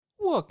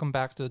Welcome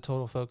back to the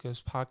Total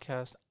Focus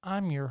podcast.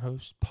 I'm your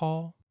host,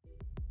 Paul.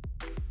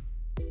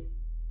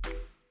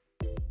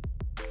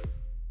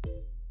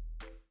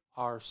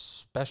 Our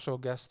special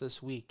guest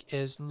this week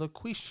is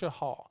LaQuisha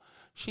Hall.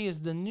 She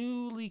is the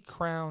newly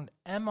crowned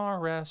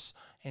MRS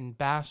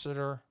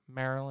Ambassador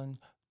Maryland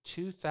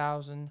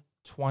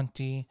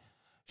 2020.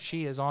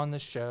 She is on the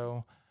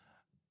show.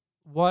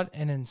 What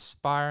an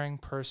inspiring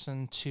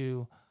person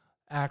to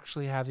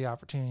actually have the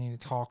opportunity to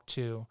talk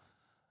to.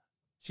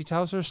 She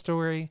tells her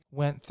story,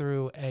 went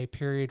through a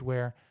period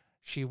where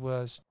she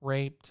was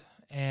raped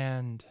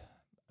and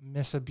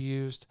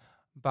misabused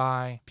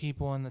by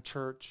people in the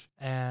church,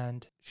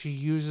 and she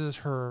uses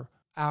her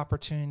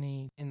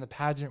opportunity in the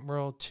pageant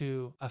world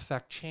to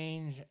affect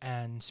change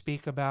and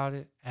speak about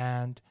it.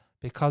 And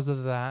because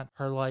of that,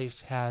 her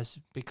life has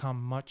become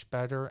much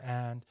better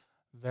and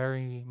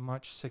very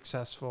much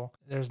successful.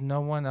 There's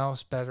no one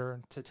else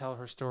better to tell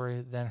her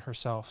story than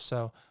herself.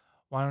 So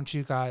why don't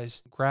you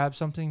guys grab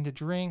something to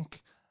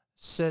drink,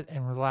 sit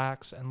and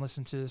relax and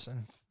listen to this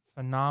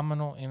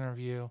phenomenal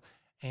interview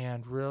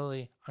and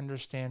really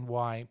understand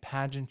why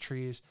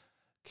pageantries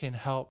can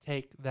help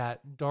take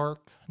that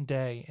dark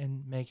day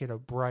and make it a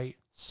bright,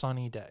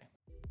 sunny day.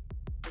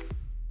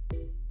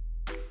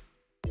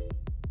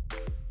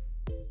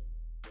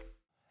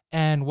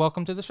 And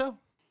welcome to the show.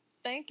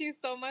 Thank you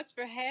so much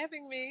for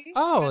having me.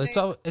 Oh, My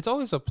name it's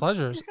always a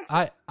pleasure.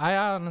 I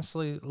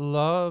honestly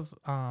love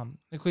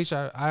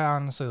LaQuisha. I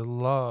honestly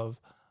love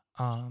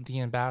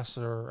the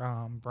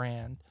ambassador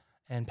brand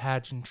and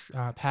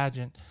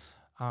pageant.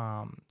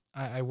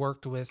 I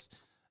worked with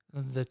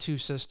the two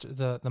sisters,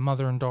 the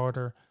mother and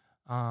daughter,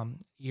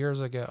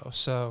 years ago.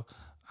 So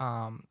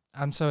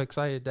I'm so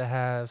excited to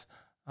have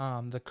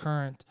the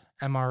current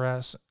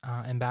MRS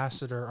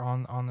ambassador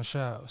on the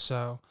show.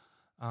 So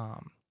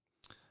um,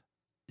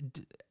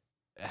 d-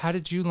 how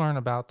did you learn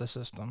about the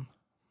system?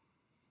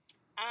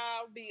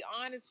 I'll be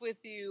honest with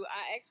you.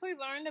 I actually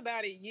learned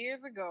about it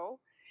years ago,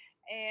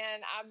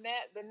 and I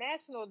met the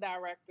national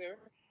director,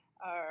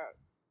 uh,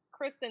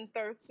 Kristen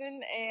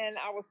Thurston, and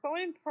I was so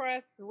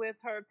impressed with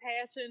her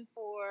passion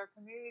for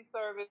community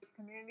service,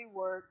 community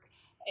work,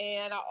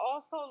 and I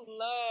also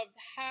loved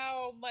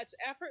how much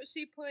effort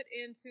she put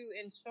into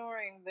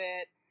ensuring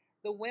that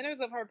the winners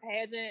of her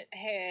pageant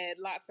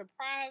had lots of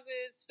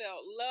prizes,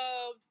 felt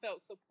loved,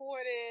 felt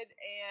supported,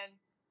 and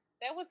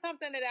that was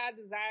something that I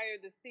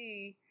desired to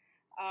see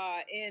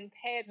in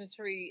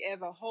pageantry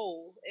as a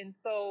whole. And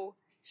so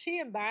she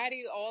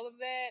embodied all of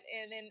that.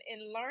 And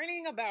in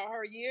learning about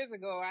her years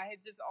ago, I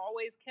had just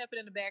always kept it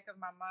in the back of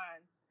my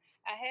mind.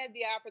 I had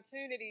the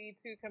opportunity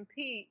to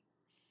compete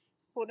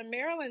for the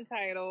Maryland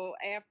title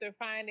after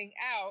finding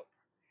out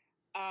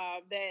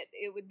that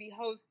it would be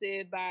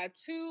hosted by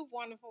two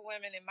wonderful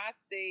women in my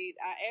state.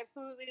 I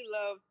absolutely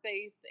love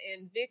Faith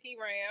and Vicky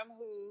Ram,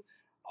 who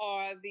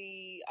are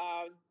the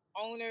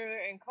owner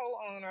and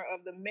co-owner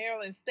of the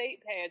Maryland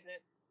State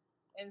Pageant.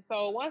 And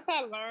so once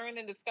I learned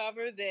and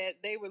discovered that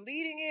they were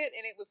leading it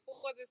and it was for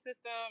the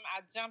system,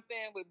 I jumped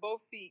in with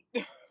both feet.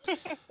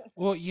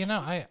 Well,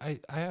 I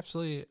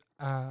absolutely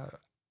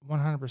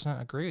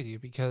 100% agree with you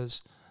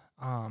because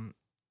um,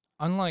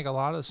 unlike a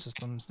lot of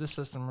systems, this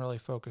system really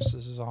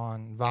focuses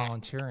on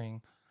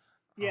volunteering,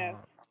 Yes.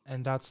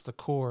 and that's the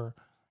core.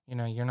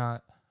 You're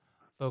not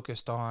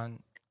focused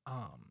on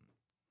um,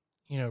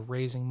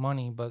 raising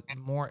money, but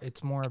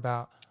it's more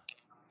about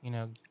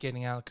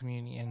getting out of the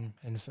community and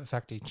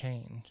affecting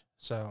change.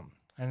 So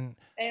and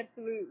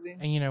Absolutely.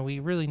 we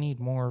really need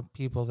more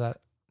people that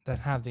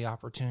have the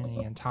opportunity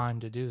and time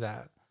to do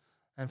that.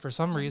 And for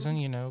some reason,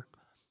 Mm-hmm.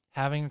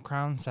 having a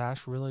crown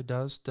sash really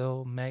does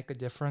still make a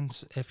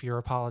difference. If you're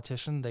a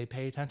politician, they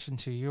pay attention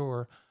to you,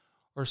 or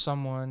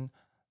someone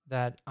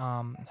that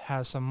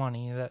has some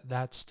money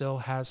that still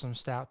has some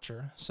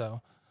stature.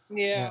 So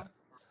yeah.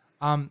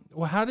 Yeah.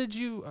 Well, how did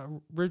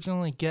you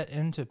originally get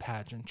into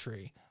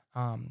pageantry?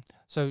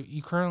 So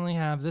you currently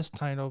have this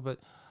title, but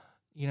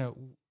you know,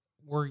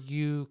 were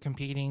you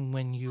competing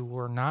when you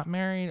were not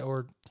married,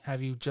 or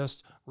have you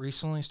just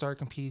recently started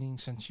competing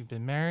since you've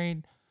been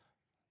married?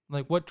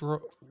 Like, what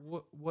drew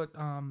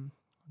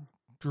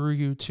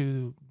you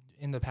to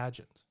in the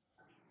pageant?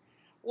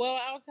 Well,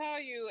 I'll tell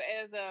you,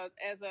 as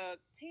a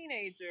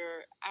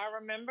teenager, I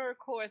remember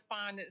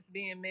correspondence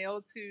being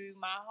mailed to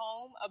my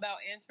home about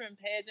entering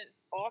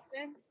pageants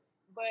often,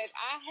 but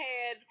I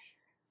had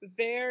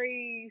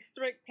very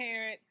strict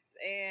parents,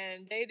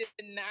 and they did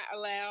not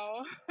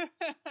allow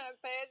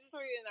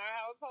pageantry in our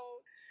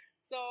household.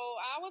 So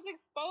I was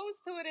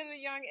exposed to it at a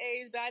young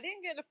age, but I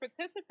didn't get to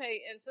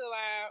participate until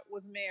I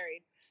was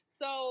married.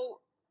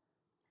 So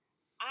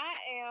I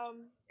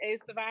am a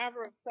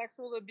survivor of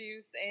sexual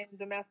abuse and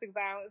domestic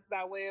violence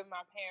by way of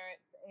my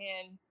parents,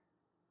 and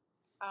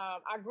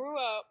I grew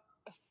up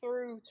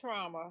through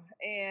trauma,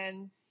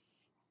 and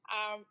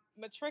I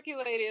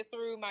matriculated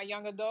through my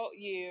young adult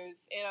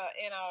years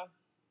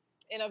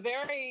in a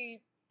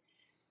very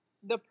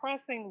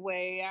depressing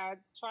way. I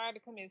tried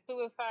to commit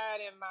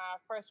suicide in my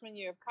freshman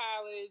year of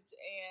college,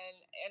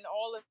 and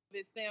all of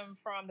it stemmed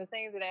from the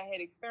things that I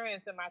had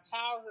experienced in my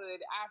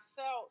childhood. I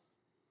felt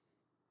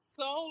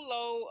so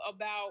low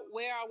about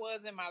where I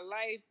was in my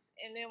life.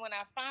 And then when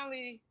I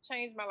finally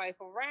changed my life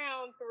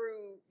around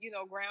through,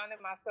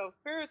 grounding myself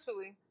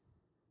spiritually,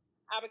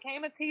 I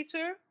became a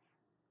teacher.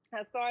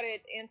 I started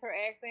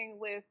interacting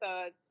with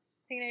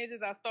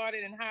teenagers. I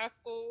started in high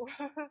school.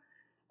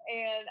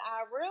 And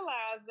I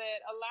realized that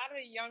a lot of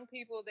the young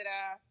people that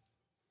I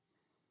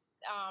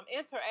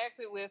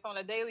interacted with on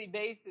a daily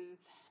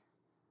basis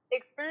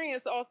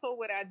experienced also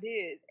what I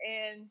did.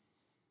 And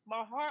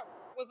my heart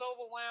was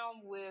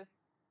overwhelmed with,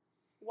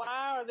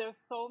 why are there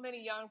so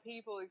many young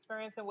people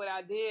experiencing what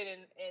I did?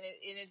 And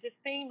it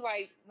just seemed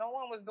like no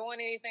one was doing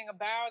anything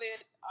about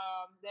it,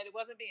 that it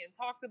wasn't being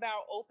talked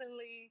about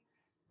openly.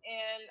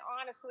 And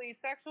honestly,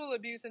 sexual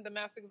abuse and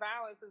domestic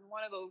violence is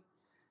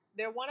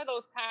they're one of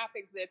those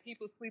topics that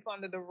people sweep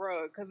under the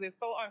rug because they're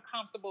so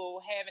uncomfortable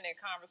having that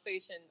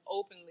conversation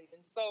openly.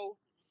 And so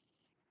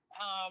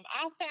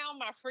I found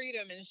my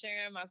freedom in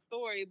sharing my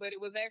story, but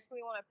it was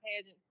actually on a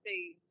pageant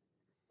stage.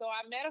 So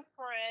I met a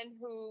friend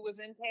who was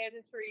in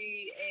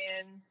pageantry,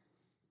 and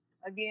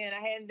again,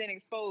 I hadn't been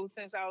exposed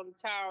since I was a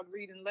child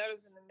reading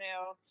letters in the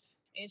mail.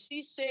 And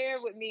she shared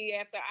with me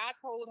after I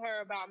told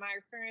her about my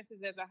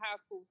experiences as a high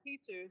school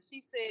teacher.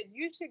 She said,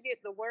 "You should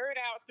get the word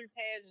out through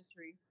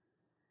pageantry."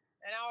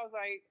 And I was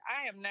like,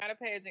 I am not a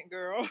pageant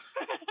girl.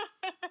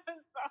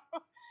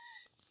 So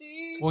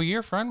she, Well,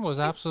 your friend was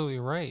absolutely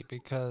right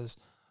because,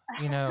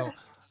 you know,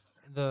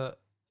 the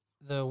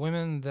the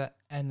women that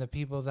and the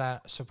people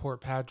that support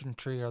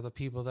pageantry are the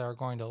people that are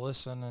going to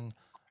listen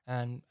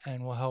and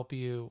will help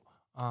you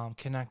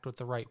connect with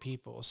the right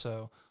people.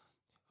 So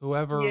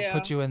whoever yeah,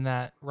 put you in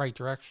that right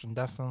direction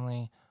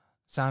definitely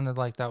sounded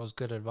like that was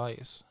good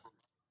advice.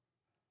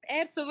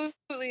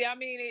 absolutely. I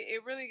mean,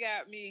 it really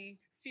got me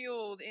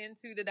fueled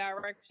into the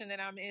direction that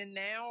I'm in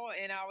now.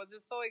 And I was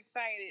just so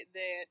excited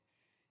that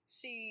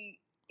she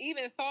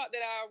even thought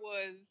that I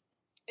was,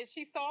 and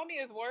she saw me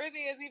as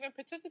worthy as even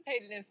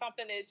participating in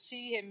something that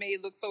she had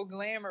made look so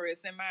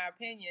glamorous, in my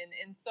opinion.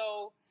 And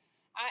so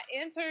I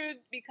entered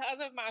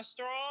because of my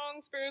strong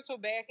spiritual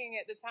backing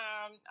at the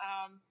time.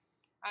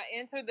 I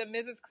entered the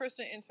Mrs.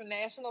 Christian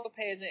International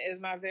pageant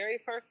as my very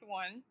first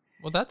one.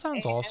 Well, that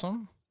sounds And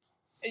awesome.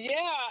 yeah,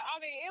 I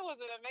mean, it was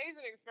an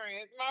amazing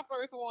experience. My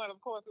first one, of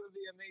course, would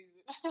be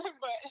amazing.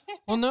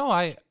 Well, But no,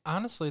 I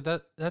honestly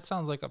that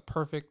sounds like a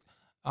perfect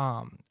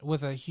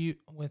with a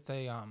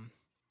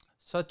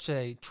such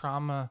a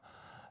trauma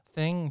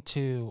thing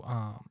to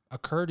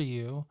occur to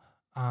you.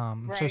 So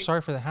right.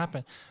 sorry for that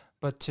happen,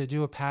 but to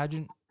do a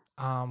pageant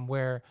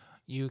where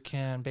you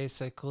can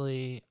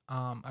basically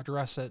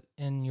address it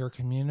in your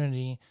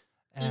community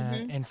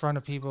and Mm-hmm. in front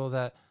of people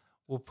that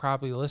will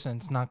probably listen.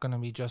 It's not going to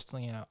be just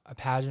a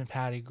pageant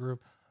patty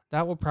group.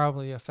 That will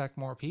probably affect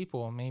more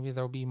people. Maybe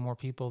there'll be more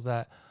people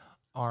that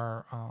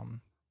are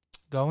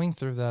going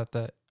through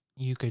that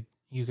you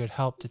could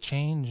help to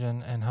change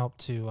and help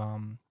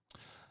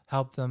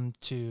them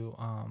to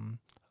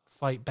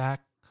fight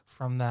back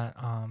from that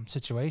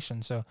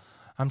situation. So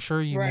I'm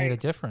sure you made a Right.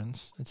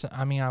 difference. It's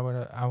I mean I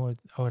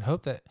would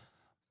hope that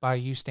by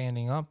you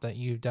standing up that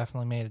you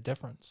definitely made a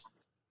difference.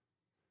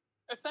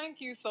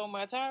 Thank you so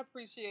much. I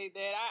appreciate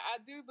that.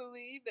 I do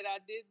believe that I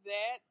did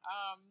that.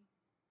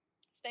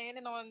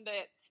 Standing on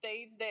that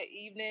stage that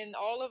evening,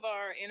 all of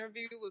our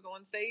interview was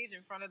on stage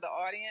in front of the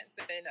audience.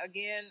 And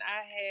again,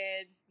 I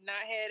had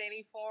not had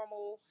any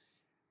formal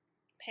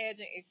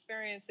pageant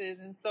experiences.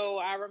 And so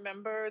I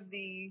remember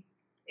the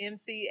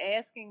MC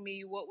asking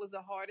me what was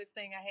the hardest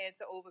thing I had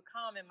to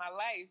overcome in my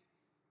life.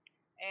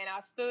 And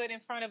I stood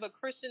in front of a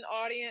Christian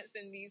audience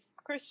and these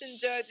Christian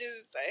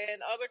judges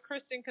and other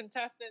Christian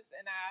contestants,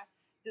 and I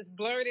just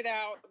blurted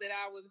out that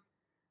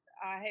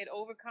I had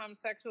overcome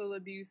sexual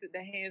abuse at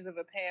the hands of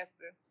a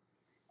pastor.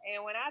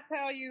 And when I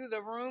tell you the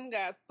room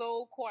got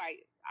so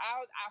quiet,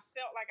 I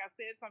felt like I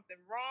said something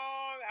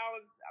wrong. I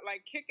was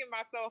like kicking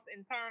myself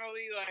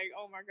internally, like,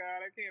 oh my God,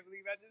 I can't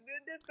believe I just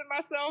did this to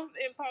myself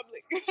in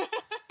public.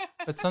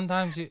 But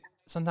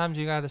sometimes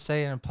you got to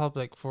say it in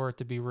public for it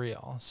to be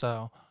real.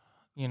 So,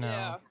 you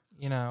know,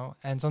 Yeah.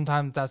 and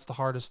sometimes that's the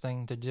hardest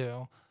thing to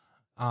do.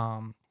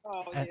 Um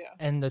Oh, and, yeah.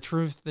 and the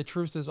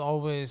truth is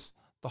always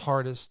the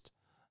hardest,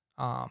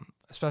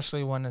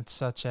 especially when it's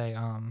such a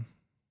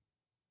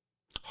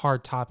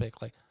hard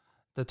topic like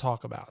to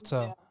talk about.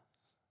 So, Yeah.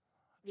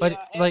 but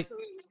Yeah, like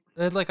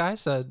absolutely. like I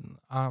said,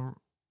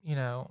 you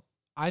know,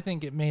 I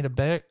think it made a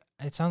big.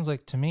 It sounds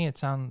like to me,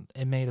 it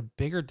made a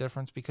bigger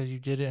difference because you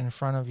did it in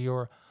front of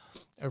your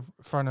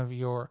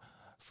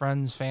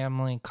friends,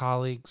 family,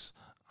 colleagues,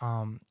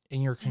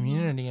 in your Hmm.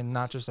 community, and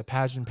not just a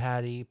pageant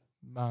patty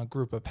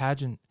group of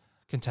pageant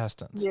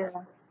contestants. Yeah.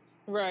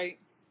 Right.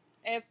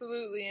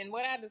 Absolutely. And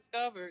what I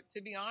discovered,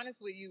 to be honest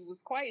with you,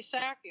 was quite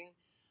shocking.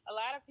 A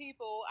lot of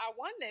people, I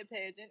won that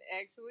pageant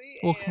actually,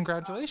 Well, and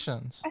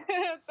congratulations.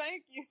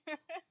 thank you. And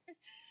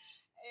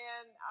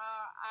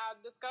I I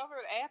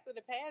discovered after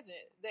the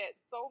pageant that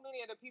so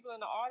many of the people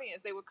in the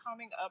audience, they were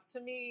coming up to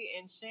me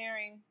and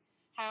sharing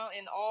how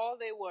in awe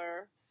they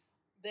were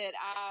that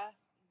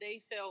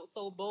they felt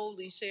so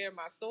boldly share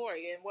my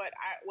story. And what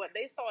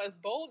they saw as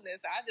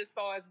boldness, I just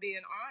saw as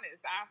being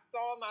honest. I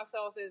saw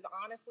myself as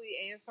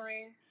honestly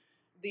answering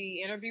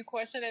the interview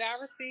question that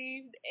I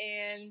received,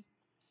 and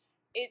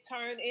it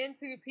turned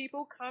into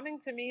people coming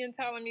to me and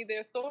telling me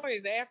their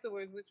stories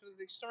afterwards, which was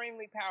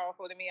extremely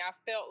powerful to me. I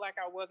felt like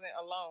I wasn't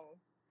alone.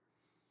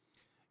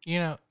 You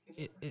know,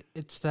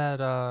 it's that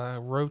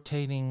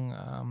rotating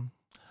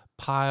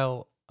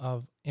pile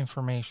of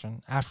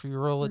information. After you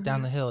roll it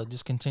down the hill, it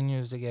just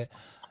continues to get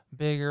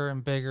bigger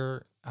and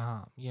bigger.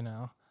 You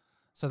know,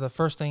 so the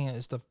first thing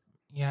is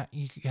you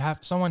have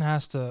someone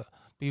has to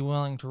be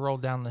willing to roll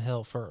down the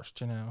hill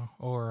first. You know,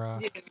 or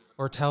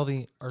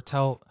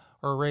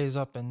raise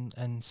up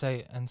and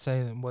say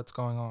what's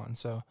going on.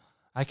 So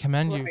I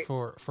commend you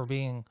for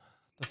being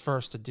the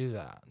first to do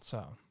that.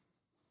 So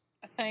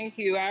thank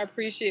you. I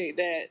appreciate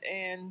that.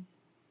 And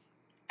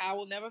I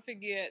will never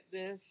forget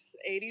this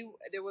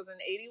there was an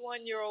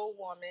 81-year-old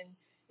woman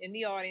in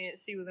the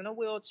audience. She was in a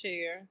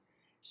wheelchair.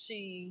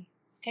 She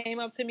came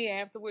up to me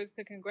afterwards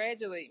to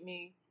congratulate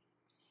me,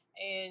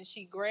 and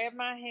she grabbed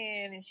my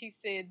hand and she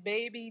said,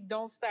 "Baby,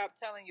 don't stop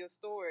telling your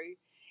story."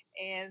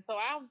 And so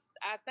I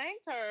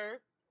thanked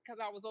her because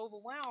I was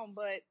overwhelmed,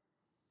 but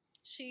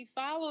she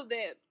followed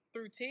that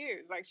through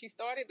tears. Like, she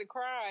started to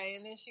cry,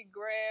 and then she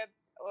grabbed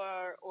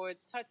or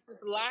touched this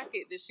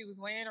locket that she was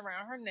wearing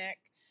around her neck,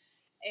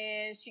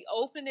 and she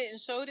opened it and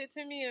showed it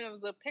to me, and it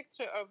was a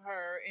picture of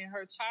her in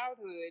her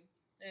childhood.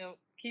 You know,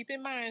 keep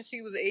in mind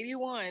she was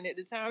 81 at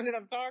the time that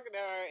I'm talking to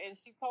her, and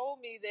she told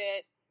me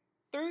that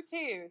through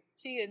tears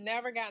she had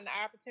never gotten the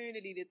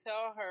opportunity to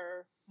tell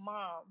her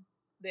mom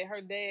that her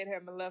dad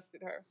had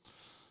molested her.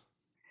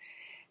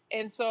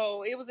 And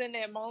so it was in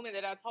that moment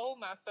that I told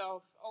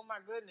myself, oh my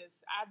goodness,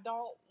 I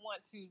don't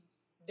want to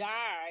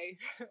die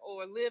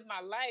or live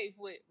my life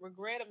with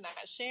regret of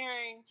not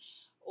sharing,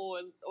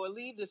 or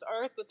leave this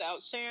earth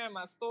without sharing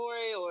my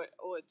story, or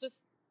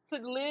just to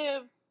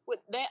live with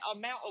that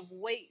amount of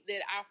weight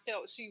that I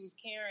felt she was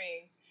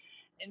carrying.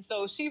 And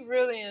so she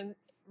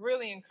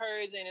really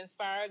encouraged and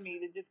inspired me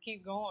to just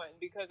keep going,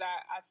 because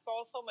I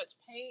saw so much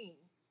pain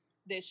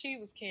that she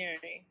was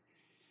carrying.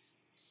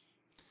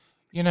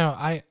 You know,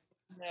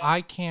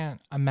 I can't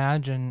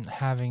imagine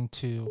having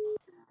to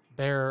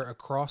bear a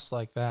cross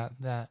like that.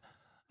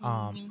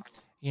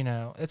 You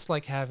know, it's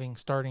like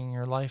starting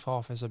your life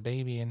off as a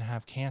baby and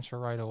have cancer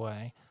right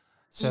away.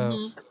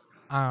 So,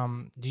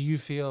 do you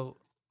feel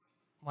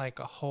like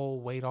a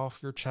whole weight off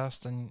your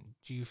chest, and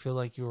do you feel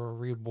like you were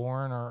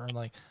reborn, or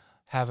like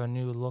have a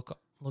new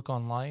look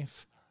on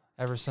life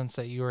ever since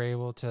that you were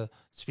able to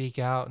speak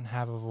out and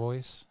have a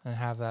voice and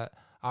have that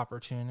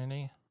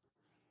opportunity?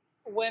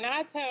 When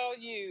I tell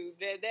you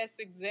that that's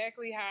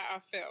exactly how I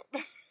felt.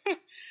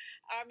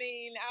 I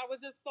mean, I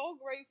was just so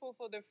grateful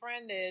for the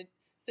friend that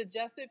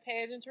suggested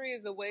pageantry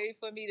as a way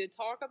for me to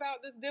talk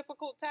about this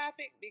difficult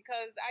topic,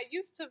 because I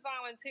used to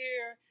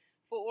volunteer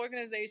for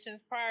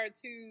organizations prior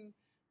to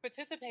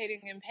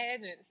participating in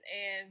pageants.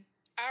 And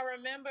I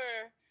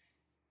remember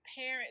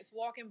parents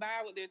walking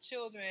by with their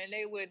children, and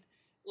they would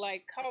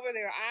like cover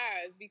their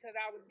eyes because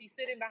I would be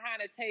sitting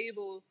behind a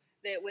table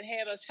that would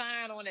have a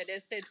sign on it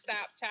that said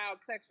 "Stop Child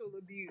Sexual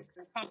Abuse"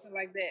 or something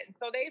like that. And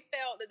so they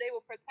felt that they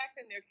were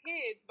protecting their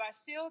kids by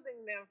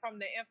shielding them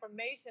from the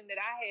information that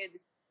I had to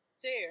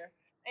share.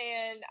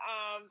 And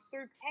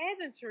through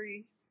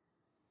pageantry,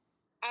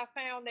 I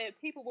found that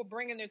people were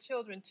bringing their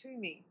children to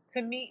me,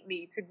 to meet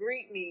me, to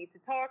greet me, to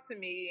talk to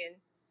me, and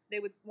they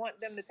would want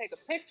them to take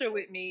a picture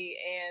with me.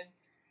 And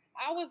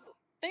I was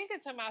thinking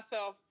to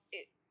myself,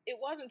 it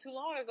wasn't too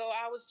long ago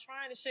I was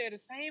trying to share the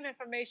same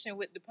information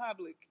with the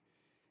public,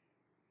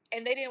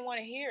 and they didn't want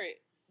to hear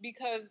it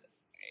because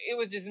it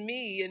was just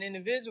me, an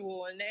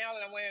individual. And now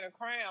that I'm wearing a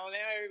crown,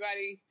 now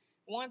everybody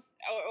wants,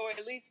 or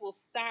at least will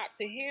stop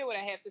to hear what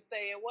I have to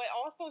say. And what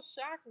also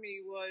shocked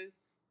me was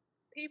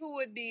people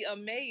would be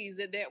amazed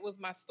that that was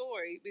my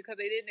story, because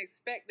they didn't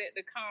expect that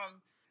to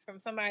come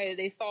from somebody that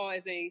they saw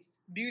as a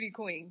beauty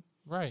queen.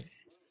 Right.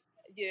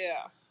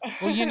 Yeah.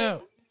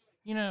 Well,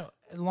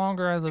 the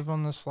longer I live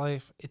on this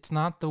life, it's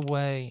not the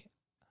way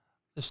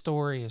the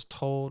story is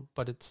told,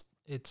 but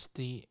it's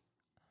the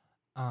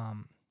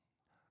um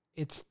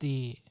it's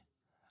the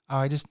oh,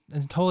 I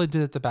totally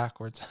did it the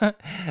backwards.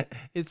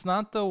 It's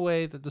not the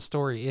way that the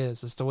story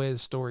is, it's the way the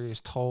story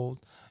is told,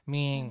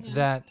 meaning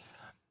that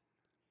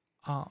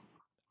um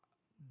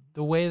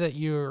the way that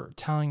you're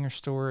telling your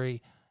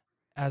story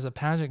as a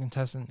pageant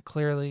contestant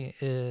clearly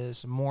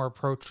is more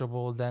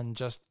approachable than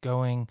just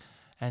going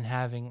and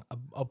having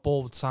a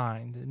bold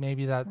sign.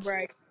 Maybe that's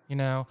right.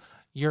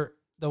 You're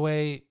the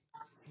way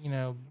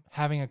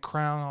having a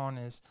crown on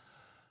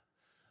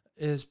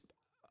is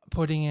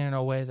putting it in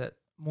a way that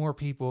more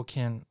people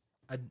can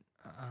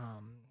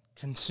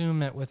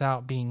consume it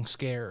without being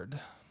scared.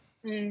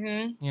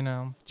 Do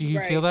you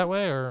feel that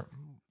way, or?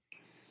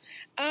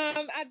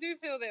 I do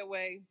feel that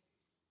way.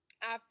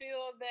 I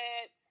feel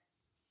that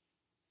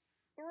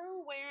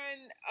through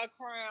wearing a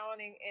crown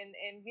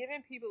and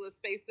giving people a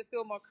space to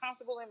feel more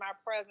comfortable in my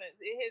presence,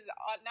 it has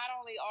not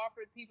only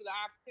offered people the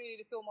opportunity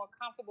to feel more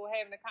comfortable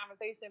having a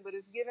conversation, but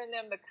it's given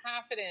them the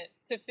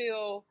confidence to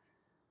feel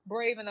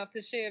brave enough to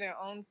share their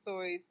own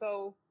stories.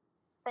 So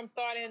from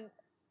starting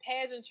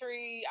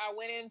pageantry, I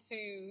went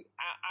into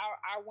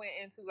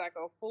like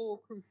a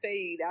full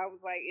crusade. I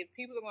was like, if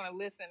people are going to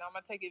listen, I'm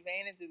going to take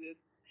advantage of this.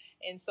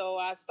 And so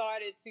I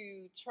started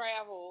to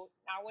travel.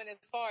 I went as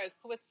far as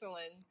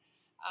Switzerland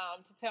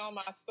to tell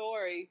my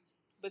story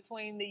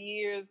between the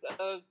years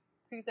of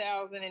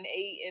 2008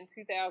 and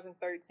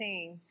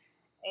 2013.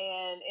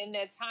 And in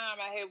that time,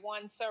 I had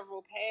won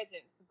several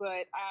pageants,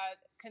 but I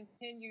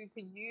continued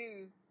to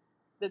use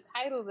the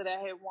titles that I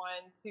had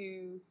won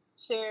to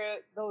share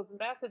those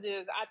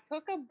messages. I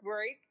took a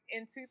break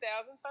in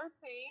 2013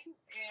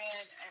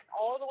 and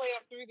all the way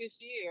up through this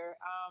year.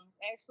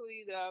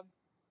 Actually, the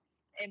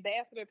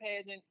ambassador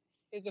pageant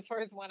is the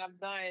first one I've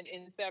done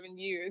in 7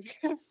 years.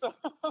 So,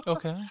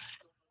 Okay.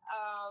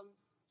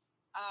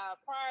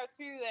 prior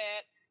to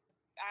that,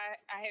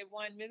 I had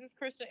won Mrs.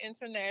 Christian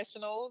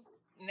International,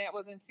 and that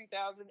was in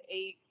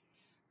 2008.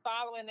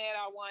 Following that,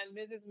 I won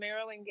Mrs.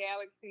 Maryland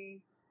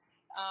Galaxy,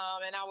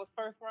 and I was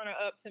first runner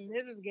up to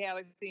Mrs.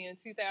 Galaxy in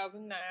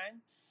 2009.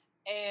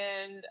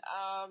 And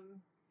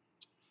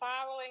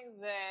following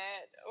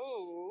that,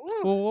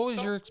 well, what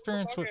was your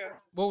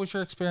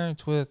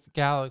experience with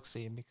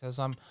Galaxy? Because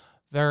I'm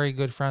very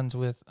good friends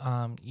with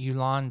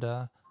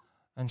Yolanda,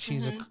 and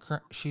she's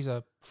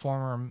a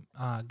former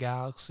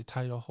Galaxy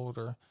title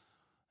holder,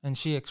 and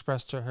she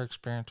expressed her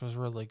experience was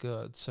really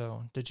good.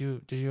 So did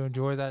you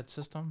enjoy that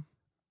system?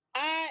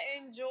 I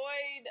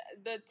enjoyed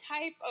the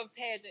type of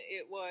pageant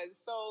it was.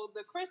 So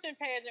the Christian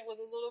pageant was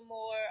a little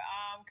more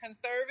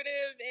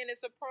conservative in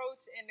its approach,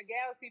 and the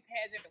Galaxy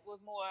pageant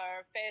was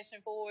more fashion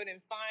forward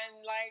and fun.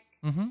 Like,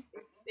 Mm-hmm.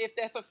 if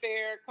that's a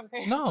fair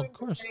comparison. No, of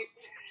course.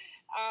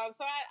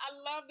 So I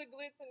love the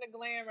glitz and the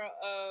glamour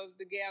of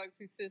the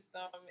Galaxy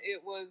system.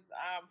 It was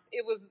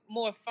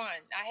more fun.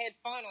 I had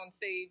fun on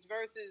stage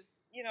versus,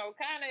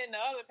 kind of in the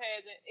other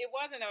pageant. It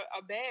wasn't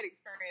a bad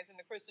experience in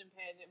the Christian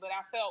pageant, but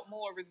I felt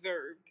more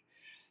reserved.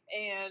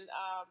 And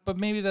But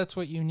maybe that's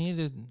what you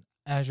needed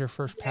as your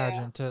first yeah.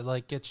 pageant to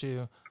like get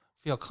you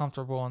feel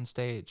comfortable on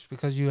stage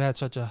because you had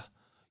such a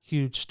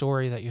huge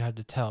story that you had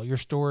to tell. Your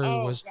story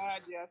was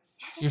God, yes.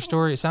 your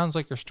story. It sounds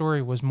like your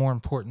story was more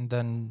important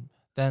than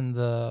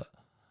the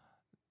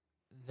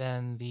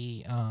than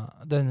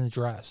the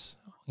dress.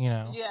 You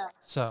know. Yeah.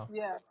 So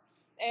Yeah.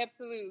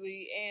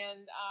 Absolutely.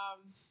 And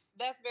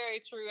that's very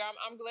true.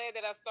 I'm glad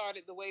that I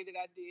started the way that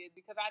I did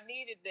because I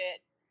needed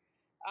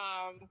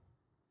um,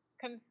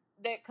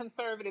 that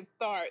conservative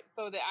start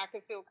so that I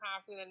could feel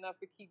confident enough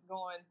to keep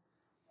going.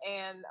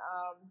 And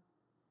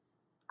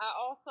I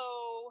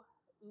also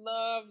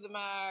loved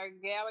my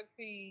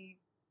Galaxy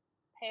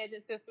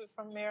pageant sisters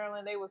from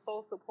Maryland. They were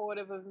so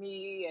supportive of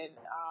me, and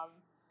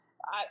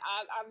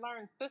I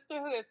learned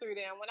sisterhood through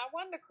them. When I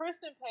won the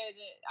Christian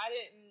pageant, I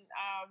didn't.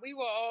 We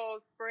were all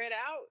spread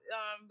out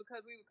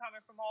because we were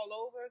coming from all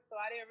over, so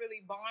I didn't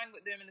really bond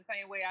with them in the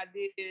same way I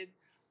did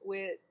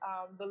with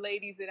the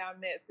ladies that I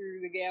met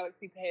through the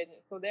Galaxy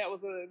pageant. So that was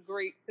a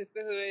great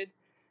sisterhood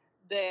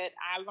that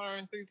I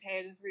learned through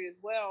pageantry as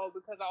well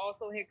because I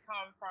also had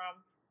come from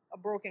a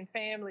broken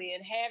family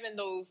and having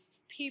those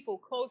people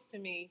close to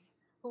me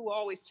who were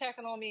always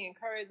checking on me,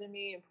 encouraging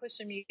me, and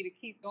pushing me to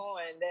keep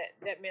going.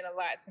 That meant a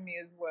lot to me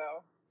as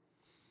well.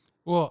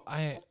 well,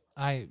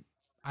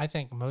 I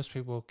think most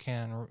people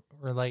can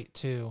relate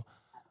to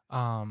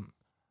um,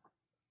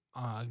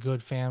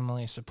 good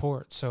family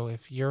support. So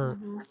if you're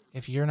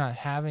not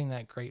having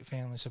that great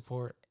family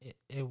support,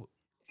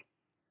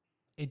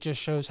 it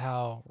just shows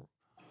how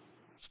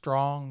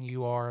strong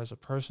you are as a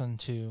person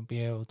to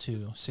be able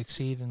to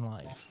succeed in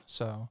life.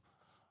 So,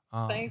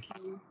 Thank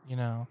you. you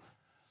know,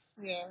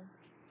 Yeah.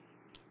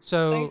 Thank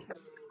so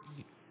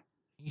you.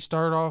 you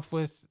start off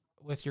with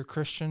your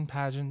Christian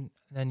pageant,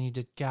 then you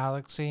did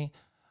Galaxy.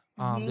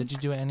 Hmm. Did you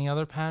do any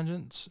other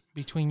pageants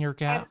between your I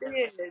gap?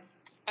 did.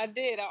 I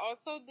did. I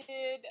also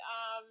did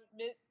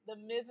the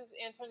Mrs.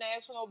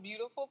 International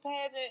Beautiful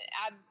pageant.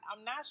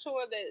 I'm not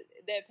sure that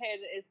that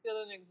pageant is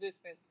still in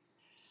existence,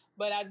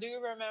 but I do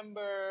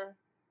remember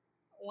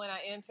when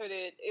I entered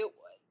it.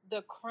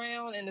 The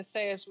crown and the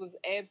sash was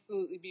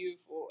absolutely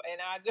beautiful,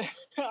 and I just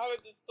I was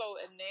just so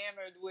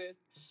enamored with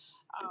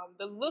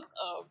the look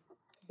of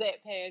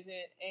that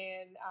pageant,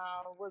 and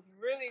was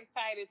really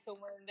excited to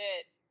win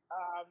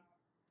that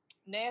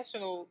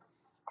national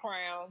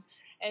crown.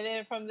 And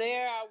then from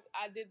there,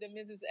 I did the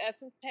Mrs.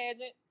 Essence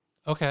pageant,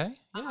 Okay,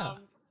 yeah.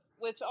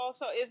 which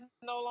also is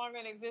no longer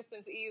in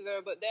existence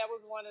either. But that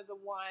was one of the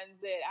ones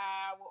that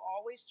I will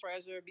always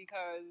treasure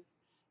because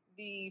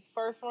the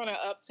first runner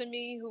up to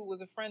me, who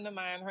was a friend of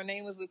mine, her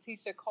name was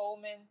Letitia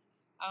Coleman.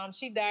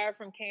 She died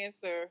from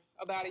cancer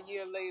about a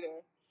year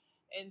later.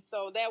 And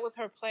so that was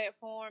her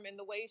platform and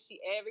the way she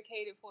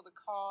advocated for the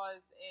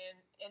cause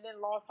and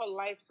then lost her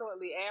life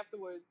shortly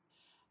afterwards.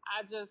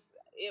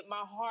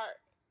 My heart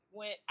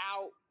went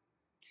out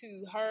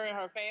to her and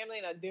her family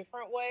in a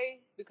different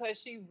way,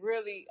 because she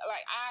really,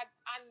 like,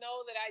 I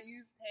know that I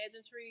use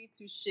pageantry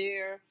to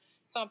share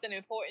something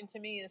important to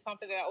me and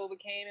something that I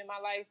overcame in my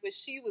life, but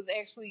she was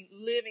actually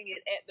living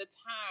it at the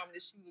time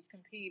that she was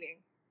competing.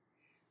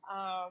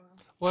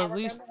 Well, I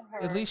remember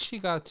at her. least she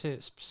got to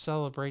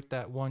celebrate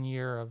that 1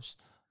 year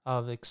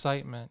of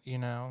excitement.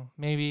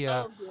 Maybe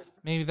Oh goodness.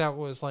 maybe that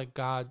was like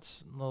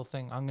God's little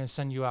thing. I'm gonna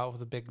send you out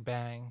with a big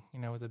bang.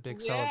 With a big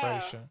Yeah.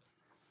 celebration.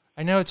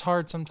 I know it's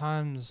hard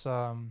sometimes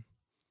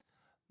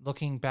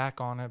looking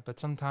back on it, but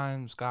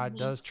sometimes God Hmm.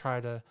 does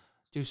try to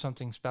do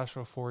something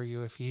special for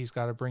you if He's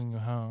got to bring you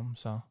home.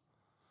 So.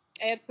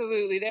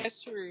 Absolutely,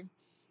 that's true.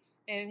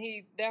 And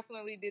he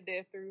definitely did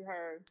that through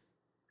her.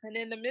 And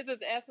then the Mrs.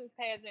 Essence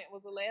pageant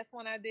was the last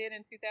one I did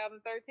in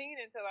 2013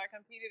 until I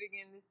competed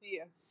again this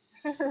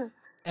year.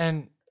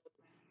 And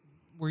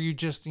were you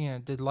just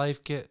did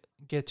life get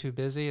too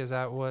busy? Is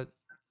that what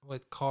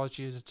caused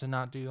you to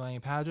not do any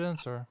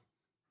pageants or?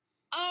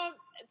 um,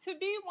 to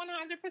be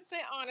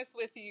 100% honest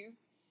with you,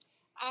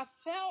 I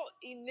felt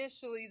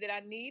initially that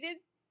I needed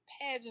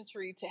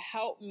pageantry to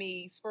help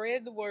me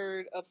spread the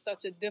word of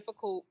such a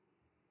difficult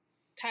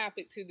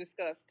topic to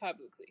discuss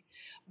publicly.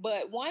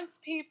 But once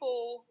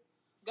people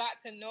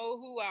got to know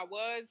who I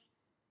was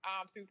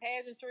through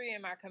pageantry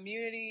in my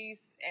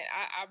communities, and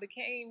I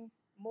became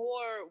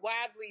more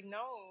widely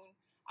known,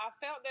 I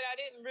felt that I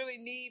didn't really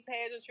need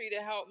pageantry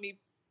to help me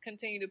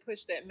continue to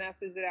push that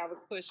message that I was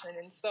pushing.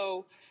 And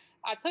so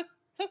I took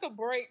a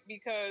break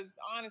because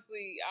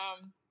honestly,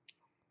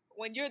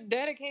 when you're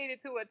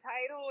dedicated to a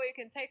title, it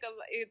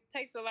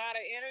takes a lot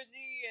of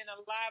energy and a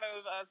lot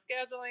of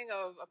scheduling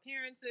of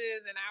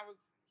appearances. And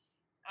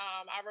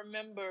I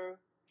remember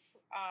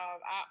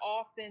I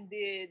often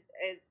did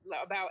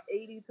about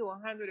 80 to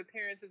 100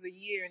 appearances a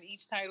year in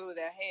each title that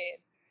I had.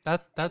 And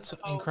That's so,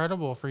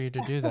 incredible for you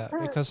to do that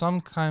because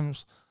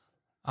sometimes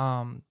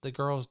the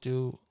girls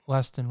do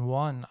less than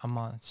one a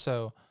month.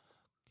 So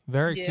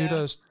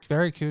yeah,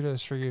 very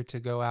kudos for you to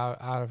go out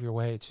of your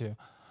way to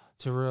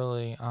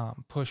really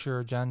push your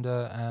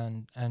agenda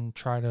and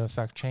try to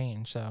affect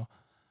change.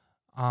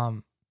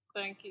 Um,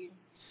 thank you.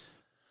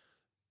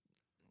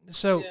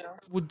 so Yeah.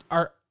 would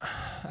are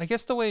I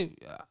guess the way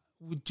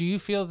do you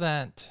feel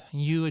that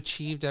you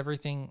achieved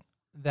everything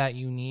that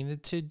you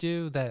needed to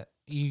do, that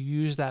you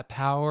used that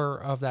power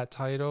of that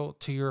title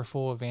to your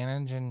full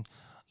advantage, and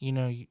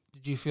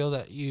did you feel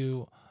that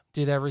you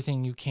did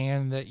everything you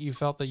can, that you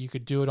felt that you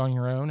could do it on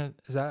your own?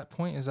 Is that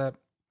point, is that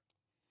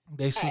I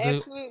basically?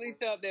 absolutely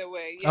felt that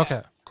way. Yeah.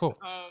 Okay, cool.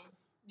 Um,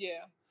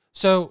 yeah.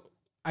 So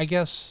I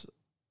guess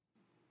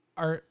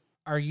are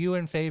are you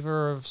in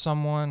favor of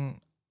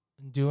someone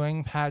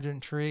doing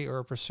pageantry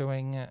or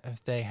pursuing it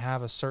if they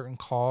have a certain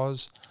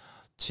cause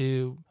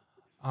to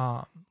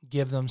um,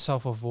 give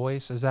themselves a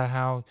voice? Is that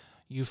how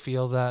you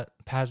feel that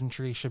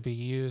pageantry should be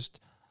used,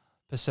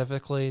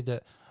 specifically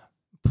to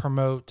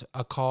promote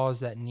a cause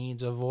that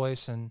needs a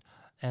voice, and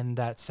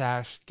that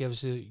sash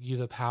gives you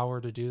the power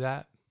to do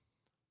that?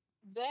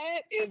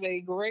 That is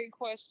a great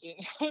question.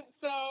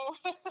 So,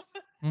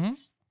 Mm-hmm.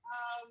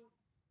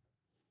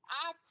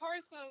 I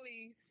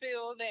personally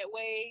feel that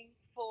way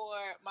for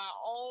my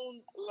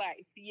own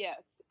life,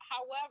 yes.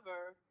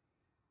 However,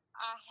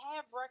 I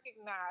have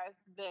recognized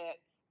that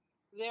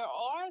there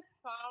are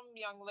some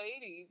young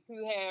ladies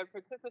who have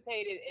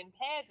participated in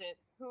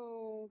pageants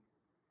who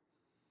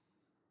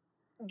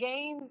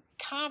gain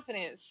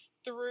confidence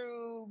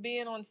through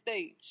being on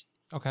stage.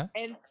 Okay.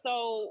 And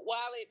so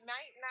while it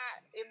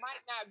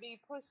might not be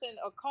pushing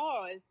a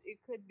cause, it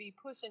could be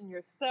pushing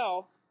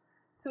yourself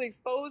to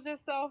expose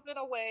yourself in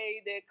a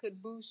way that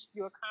could boost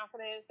your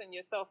confidence and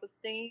your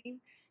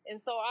self-esteem. And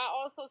so I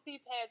also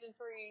see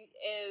pageantry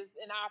as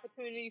an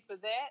opportunity for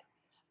that.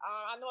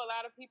 I know a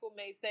lot of people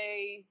may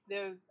say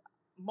there's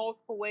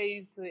multiple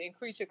ways to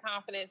increase your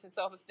confidence and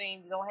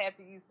self-esteem. You don't have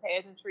to use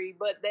pageantry,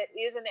 but that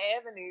is an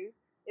avenue.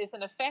 It's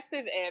an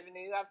effective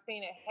avenue. I've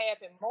seen it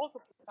happen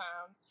multiple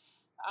times,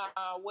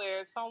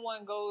 where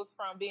someone goes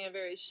from being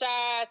very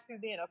shy to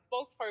being a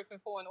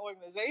spokesperson for an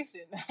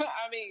organization.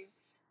 I mean,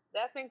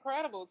 that's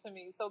incredible to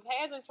me. So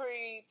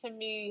pageantry to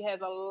me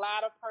has a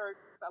lot of perks,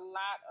 a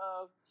lot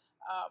of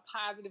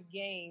positive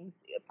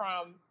gains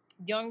from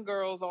young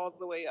girls all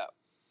the way up.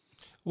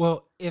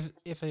 Well,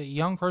 if a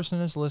young person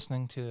is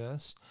listening to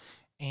this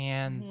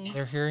and Mm-hmm.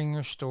 they're hearing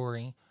your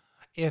story,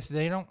 if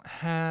they don't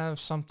have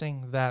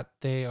something that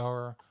they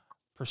are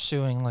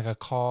pursuing, like a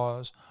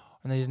cause,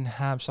 and they didn't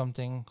have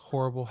something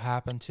horrible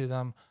happen to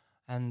them,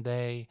 and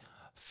they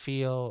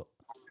feel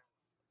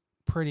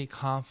pretty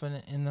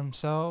confident in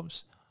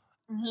themselves,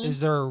 Mm-hmm. is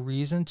there a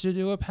reason to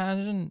do a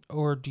pageant,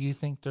 or do you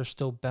think there's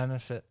still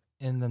benefit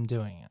in them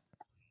doing it?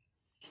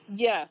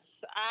 Yes,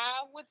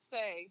 I would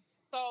say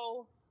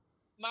so.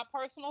 My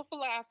personal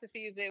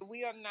philosophy is that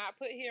we are not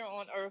put here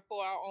on earth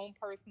for our own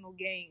personal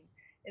gain.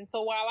 And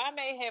so while I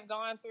may have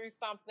gone through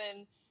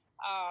something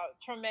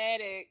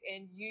traumatic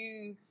and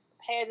used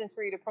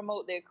pageantry to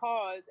promote their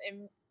cause,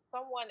 and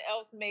someone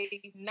else may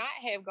not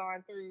have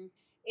gone through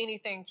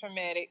anything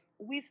traumatic,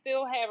 we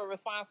still have a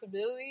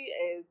responsibility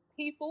as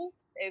people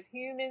as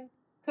humans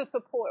to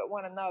support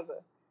one another.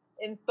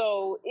 And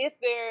so, if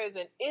there is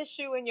an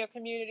issue in your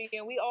community,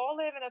 and we all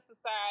live in a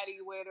society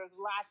where there's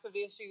lots of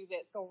issues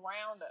that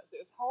surround us,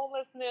 there's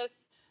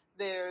homelessness,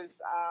 there's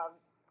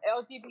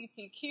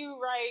LGBTQ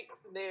rights,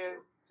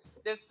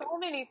 there's so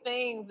many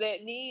things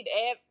that need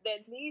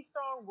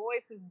strong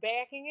voices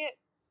backing it.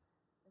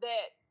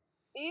 That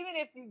even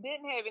if you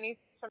didn't have any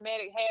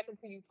traumatic happen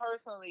to you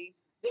personally,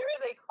 there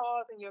is a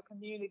cause in your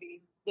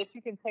community that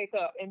you can take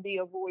up and be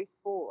a voice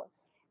for.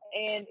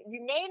 And you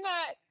may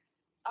not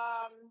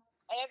um,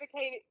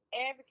 advocate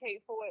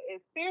for it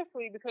as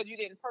fiercely because you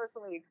didn't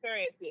personally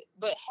experience it.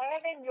 But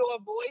having your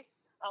voice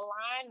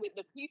aligned with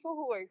the people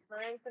who are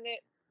experiencing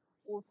it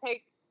will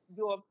take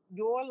your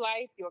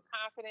life, your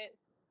confidence,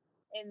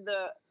 and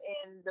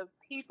the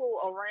people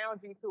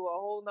around you to a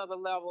whole nother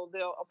level.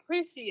 They'll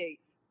appreciate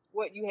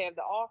what you have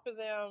to offer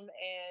them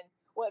and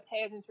what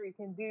pageantry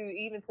can do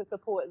even to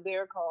support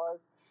their cause.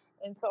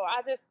 And so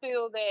I just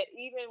feel that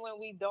even when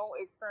we don't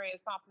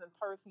experience something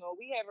personal,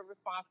 we have a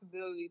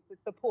responsibility to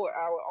support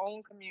our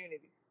own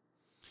communities.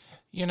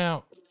 You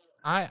know,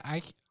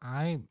 I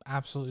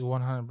absolutely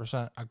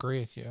 100% agree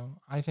with you.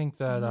 I think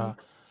that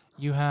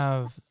you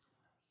have,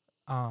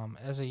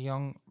 as a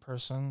young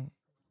person,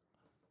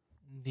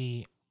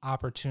 the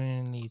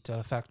opportunity to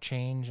affect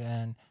change,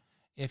 and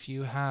if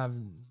you have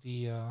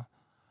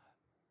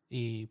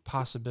the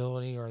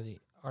possibility or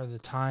the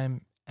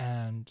time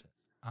and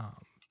um,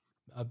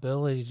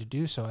 ability to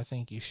do so, I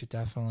think you should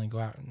definitely go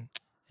out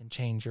and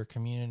change your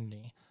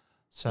community,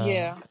 so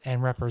Yeah.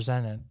 and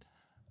represent it.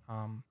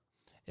 Um,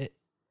 it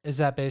is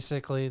that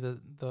basically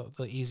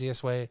the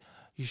easiest way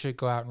you should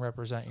go out and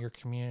represent your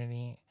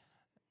community.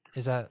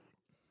 Is that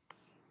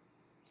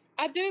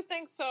I do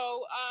think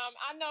so.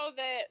 I know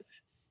that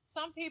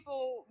some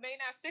people may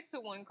not stick to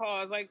one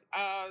cause. Like,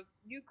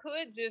 you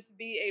could just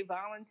be a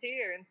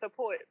volunteer and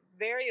support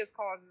various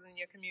causes in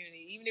your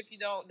community, even if you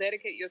don't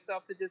dedicate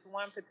yourself to just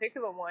one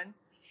particular one.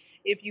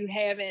 If you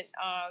haven't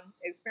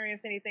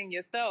experienced anything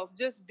yourself,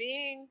 just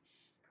being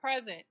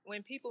present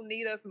when people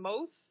need us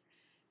most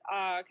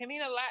can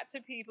mean a lot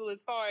to people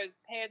as far as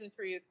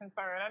pageantry is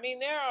concerned. I mean,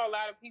 there are a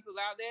lot of people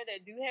out there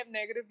that do have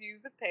negative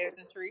views of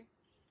pageantry.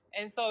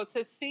 And so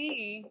to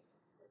see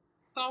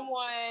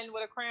someone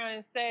with a crown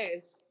and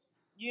sash,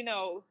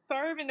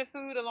 serving the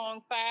food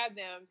alongside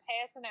them,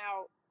 passing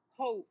out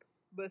hope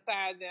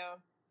beside them,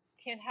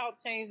 can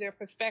help change their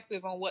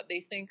perspective on what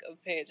they think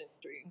of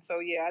pageantry. So,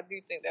 yeah, I do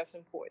think that's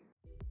important.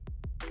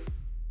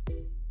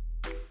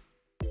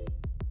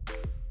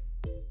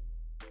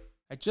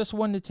 I just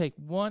wanted to take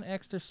one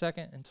extra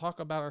second and talk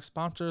about our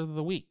sponsor of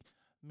the week,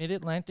 Mid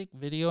Atlantic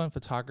Video and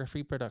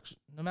Photography Production.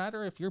 No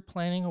matter if you're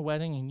planning a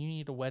wedding and you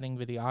need a wedding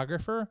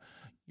videographer,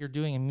 you're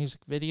doing a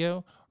music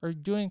video, or you're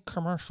doing a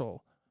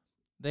commercial,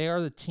 they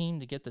are the team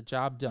to get the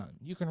job done.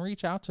 You can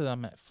reach out to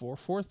them at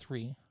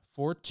 443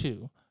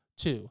 422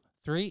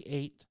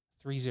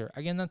 3830.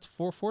 Again, that's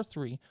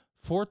 443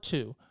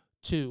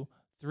 422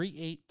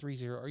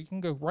 3830. Or you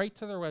can go right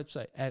to their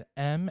website at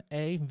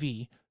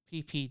mavpp.com.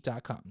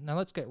 Now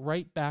let's get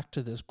right back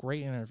to this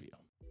great interview.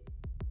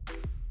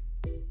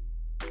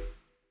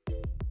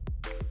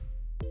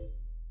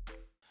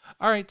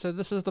 All right, so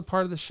this is the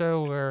part of the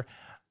show where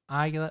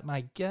I let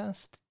my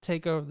guest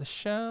take over the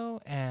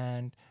show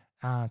and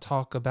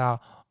talk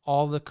about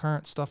all the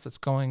current stuff that's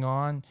going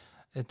on.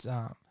 It's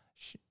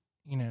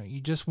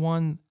you just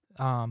won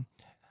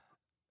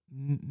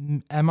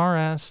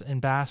MRS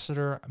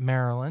Ambassador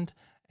Maryland,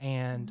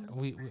 and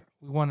we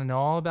want to know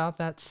all about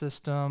that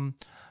system.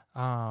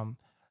 Do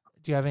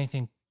you have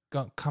anything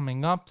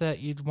coming up that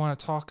you'd want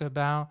to talk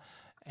about,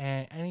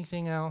 and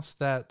anything else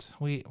that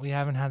we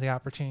haven't had the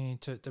opportunity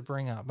to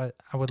bring up? But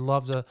I would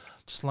love to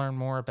just learn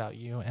more about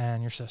you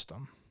and your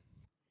system.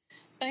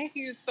 Thank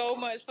you so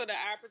much for the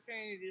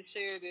opportunity to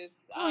share this.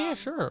 Oh yeah,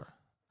 sure.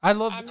 I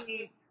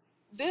mean,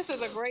 this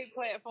is a great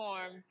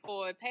platform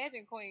for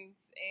pageant queens,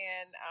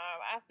 and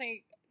I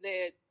think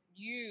that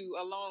you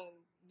alone,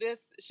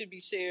 this should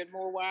be shared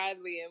more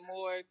widely, and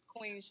more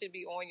queens should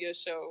be on your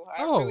show.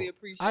 I really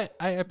appreciate.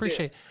 I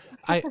appreciate.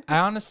 I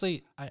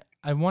honestly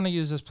I want to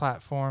use this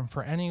platform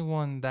for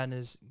anyone that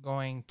is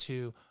going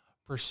to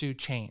pursue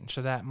change.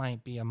 So that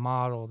might be a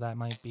model, that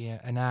might be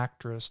an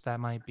actress, that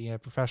might be a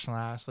professional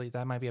athlete,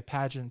 that might be a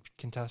pageant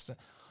contestant,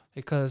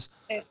 because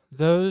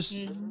those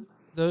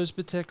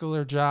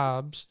particular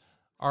jobs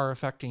are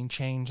affecting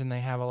change and they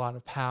have a lot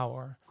of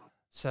power.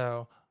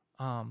 So,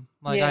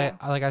 like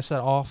I said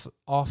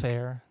off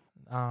air,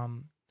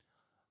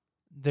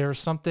 there's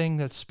something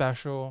that's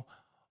special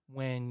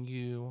when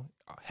you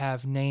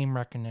have name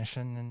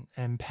recognition,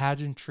 and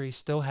pageantry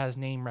still has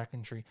name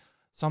recognition.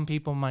 Some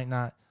people might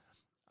not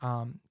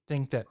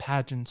think that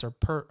pageants are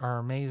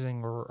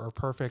amazing or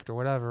perfect or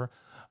whatever,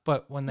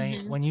 but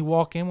when you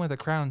walk in with a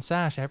crown and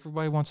sash,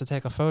 everybody wants to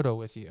take a photo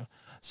with you.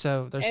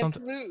 So there's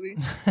absolutely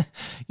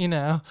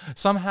something,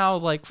 somehow,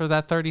 like, for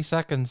that 30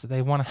 seconds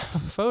they want to have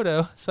a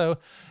photo. So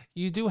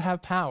you do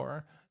have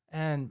power,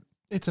 and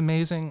it's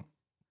amazing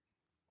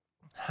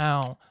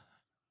how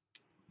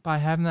by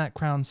having that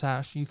crown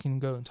sash, you can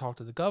go and talk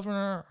to the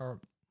governor, or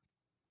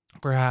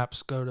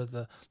perhaps go to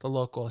the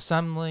local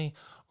assembly,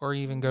 or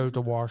even go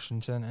to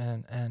Washington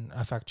and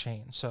affect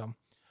change. So,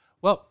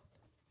 well,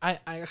 I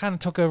kind of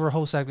took over a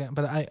whole segment,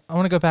 but I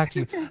want to go back to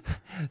you.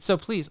 So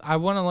please, I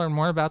want to learn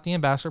more about the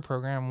ambassador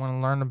program. I want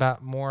to learn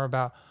about more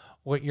about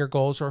what your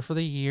goals are for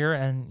the year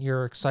and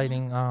your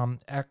exciting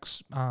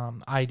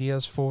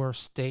ideas for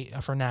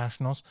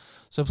nationals.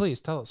 So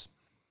please tell us.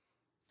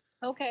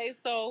 Okay,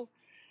 so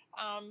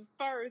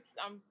first,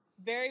 I'm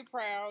very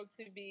proud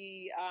to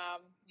be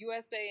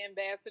USA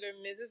Ambassador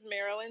Mrs.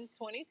 Maryland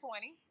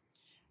 2020.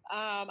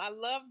 I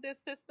love this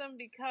system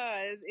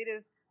because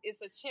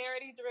it's a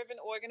charity driven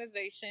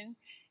organization,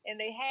 and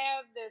they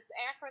have this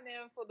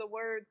acronym for the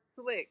word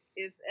SLICK.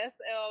 It's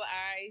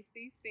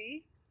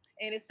SLICC,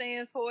 and it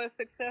stands for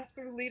Success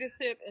Through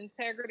Leadership,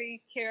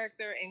 Integrity,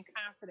 Character, and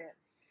Confidence.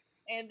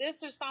 And this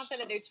is something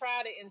that they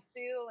try to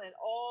instill in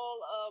all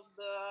of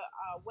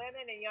the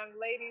women and young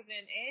ladies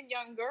and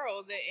young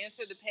girls that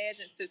enter the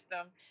pageant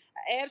system.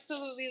 I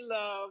absolutely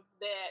love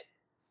that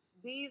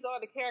these are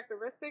the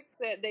characteristics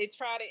that they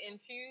try to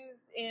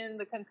infuse in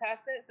the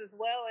contestants, as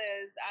well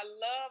as I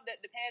love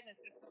that the pageant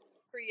system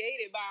was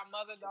created by a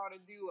mother-daughter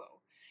duo.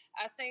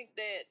 I think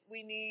that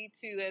we need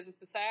to, as a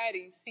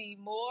society, see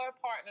more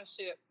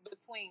partnership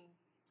between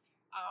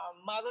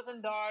mothers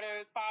and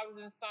daughters, fathers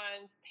and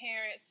sons,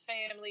 parents,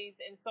 families.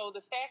 And so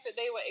the fact that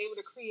they were able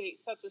to create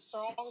such a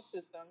strong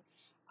system,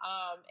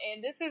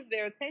 and this is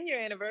their 10-year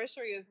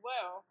anniversary as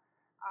well,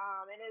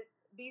 and it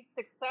be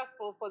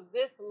successful for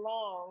this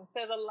long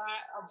says a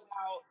lot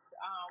about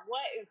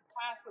what is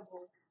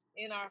possible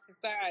in our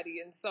society.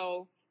 And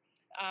so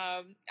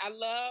I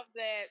love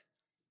that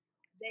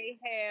they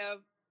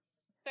have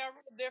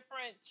several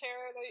different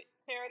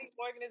charity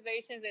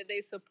organizations that they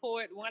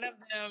support. One of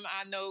them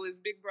I know is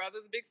Big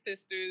Brothers Big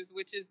Sisters,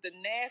 which is the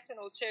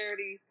national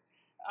charity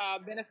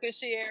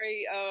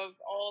beneficiary of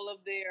all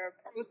of their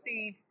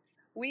proceeds.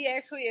 We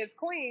actually, as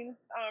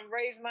queens,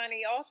 raise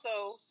money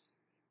also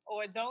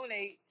or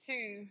donate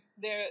to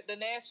the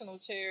national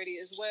charity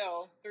as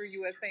well through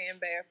USA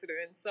Ambassador.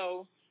 And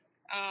so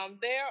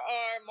there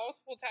are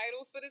multiple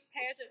titles for this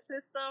pageant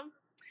system.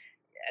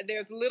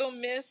 There's Little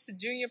Miss,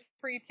 Junior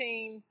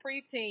Preteen,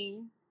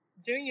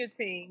 Junior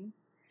Teen,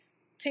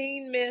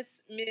 Teen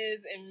Miss,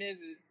 Ms., and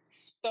Mrs.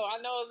 So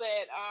I know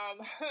that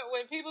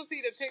when people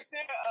see the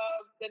picture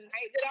of the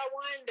night that I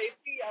won, they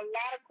see a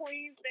lot of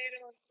queens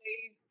standing on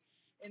stage,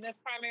 and that's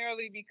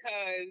primarily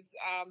because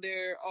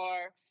there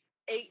are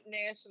 8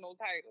 national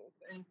titles,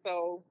 and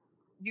so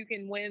you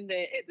can win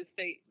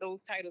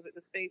those titles at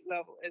the state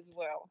level as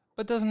well.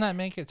 But doesn't that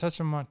make it such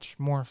a much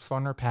more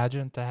funner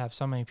pageant to have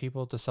so many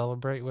people to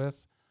celebrate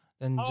with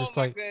than Oh just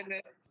my like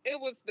goodness. It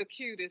was the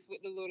cutest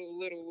with the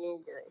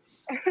little girls.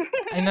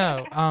 I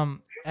know.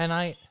 And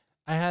I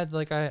had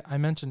like I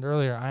mentioned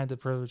earlier, I had the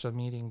privilege of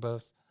meeting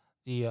both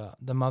the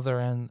mother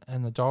and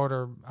the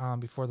daughter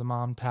before the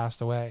mom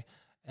passed away,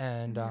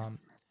 and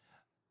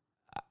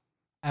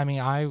I mean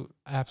I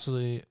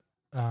absolutely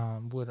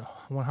would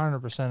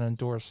 100%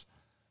 endorse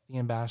the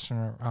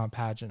ambassador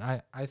pageant.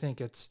 I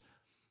think it's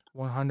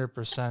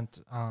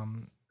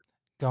 100%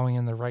 going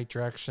in the right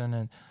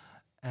direction,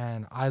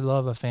 and I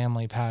love a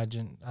family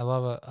pageant. I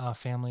love a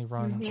family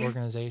run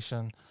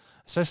organization,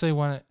 especially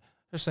when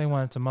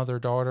it's a mother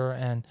daughter,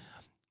 and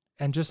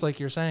just like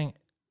you're saying,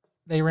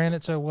 they ran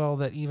it so well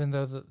that even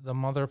though the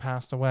mother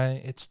passed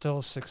away, it's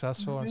still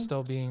successful and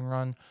still being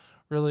run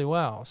really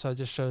well. So it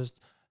just shows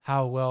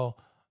how well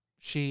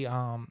she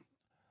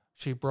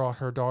she brought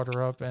her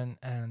daughter up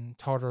and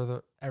taught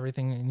her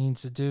everything it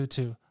needs to do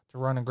to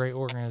run a great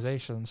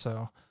organization.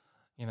 So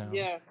you know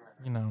Yes.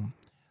 you know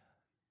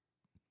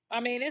I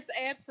mean, it's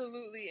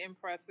absolutely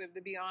impressive,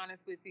 to be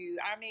honest with you.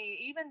 I mean,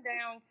 even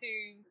down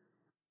to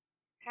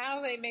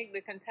how they make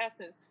the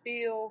contestants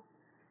feel.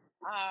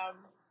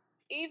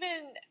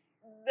 Even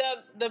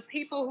the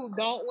people who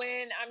don't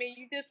win, I mean,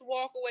 you just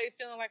walk away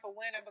feeling like a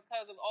winner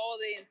because of all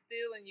they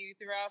instill in you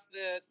throughout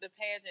the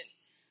pageant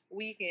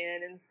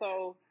weekend. And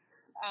so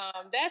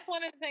that's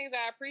one of the things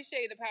I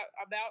appreciate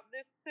about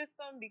this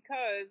system,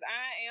 because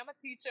I am a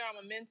teacher, I'm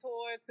a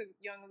mentor to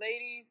young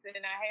ladies,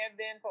 and I have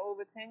been for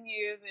over 10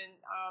 years. And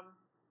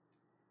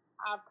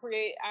I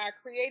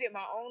created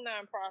my own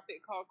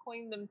nonprofit called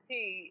Queendom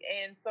Tea,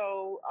 and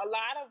so a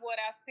lot of what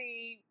I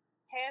see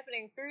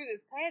happening through this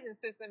pageant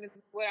system is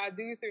what I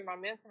do through my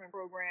mentoring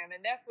program,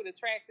 and that's what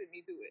attracted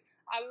me to it.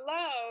 I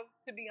love,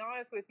 to be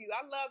honest with you,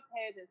 I love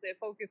pageants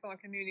that focus on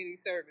community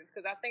service,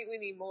 because I think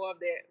we need more of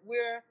that.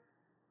 We're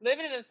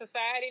living in a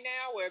society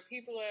now where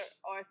people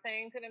are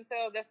saying to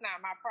themselves, that's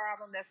not my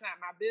problem, that's not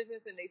my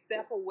business, and they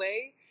step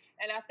away.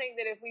 And I think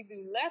that if we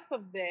do less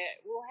of that,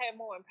 we'll have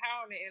more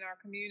empowerment in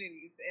our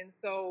communities. And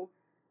so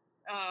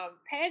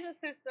pageant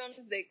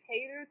systems that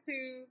cater to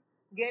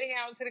getting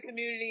out into the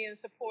community and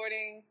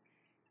supporting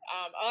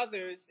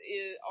others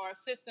are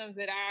systems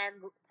that I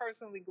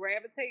personally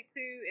gravitate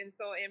to. And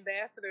so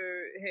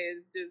Ambassador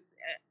has just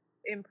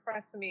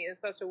impressed me in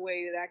such a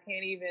way that I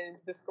can't even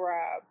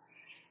describe.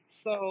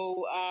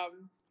 So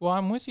well,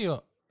 I'm with you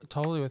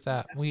totally with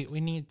that. We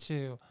need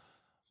to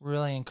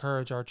really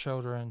encourage our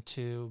children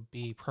to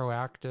be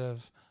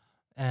proactive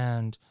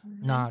and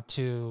Hmm. not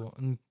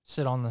to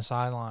sit on the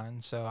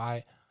sideline. So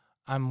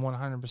I'm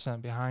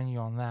 100% behind you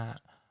on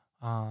that.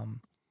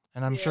 Um,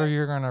 and I'm sure Yeah.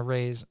 you're going to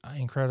raise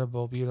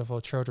incredible,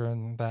 beautiful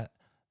children that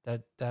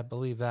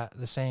believe that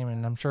the same.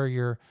 And I'm sure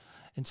you're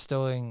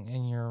instilling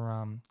in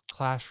your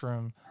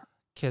classroom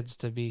kids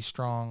to be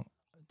strong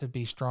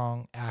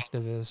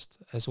activists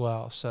as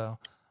well. So,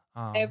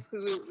 I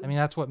Absolutely. mean,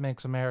 that's what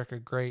makes America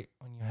great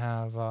when you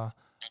have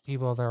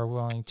people that are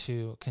willing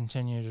to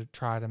continue to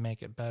try to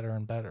make it better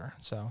and better.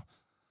 So,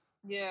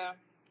 Yeah.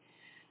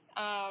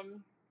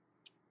 Um,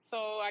 so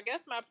I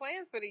guess my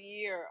plans for the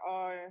year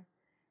are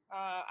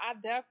I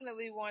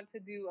definitely want to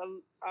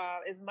do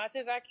as much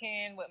as I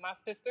can with my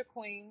sister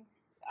queens.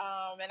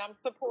 And I'm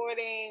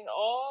supporting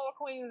all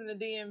queens in the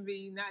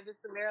DMV, not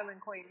just the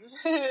Maryland queens.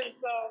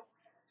 So,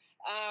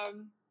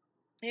 um,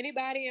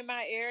 anybody in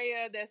my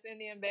area that's in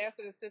the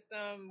ambassador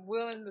system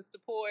willing to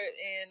support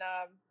and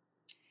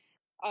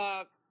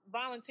uh,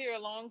 volunteer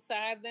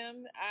alongside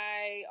them.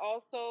 I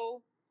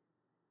also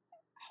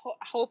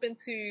hoping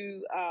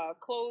to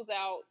close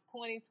out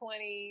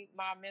 2020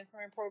 my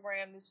mentoring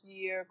program this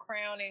year,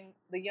 crowning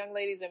the young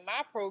ladies in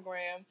my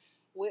program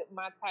with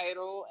my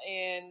title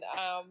and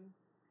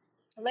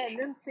letting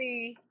them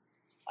see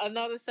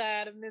another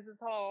side of Mrs.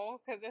 Hall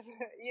because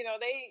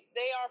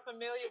they are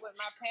familiar with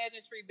my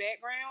pageantry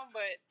background,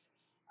 but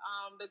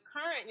the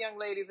current young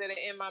ladies that are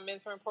in my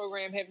mentoring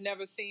program have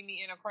never seen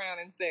me in a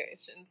crowning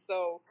session.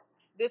 So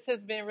this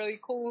has been really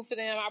cool for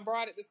them. I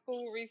brought it to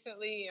school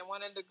recently, and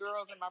one of the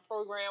girls in my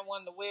program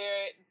wanted to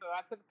wear it. And so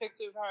I took a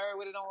picture of her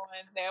with it on.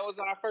 That was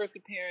our first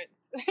appearance.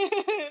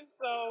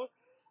 So,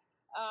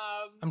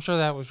 I'm sure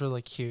that was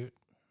really cute.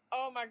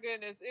 oh my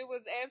goodness, it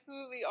was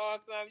absolutely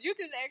awesome. You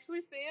can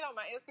actually see it on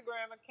my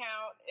Instagram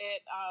account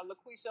at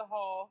LaQuisha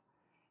Hall.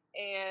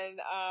 And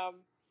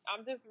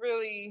I'm just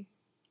really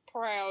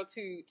proud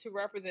to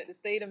represent the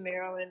state of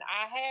Maryland.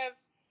 I have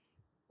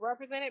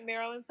represented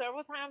Maryland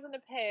several times in the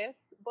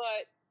past,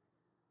 but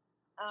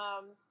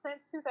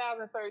since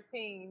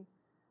 2013,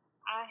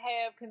 I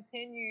have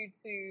continued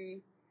to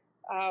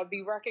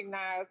be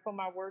recognized for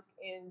my work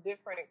in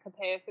different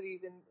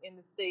capacities in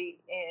the state,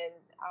 and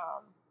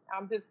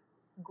I'm just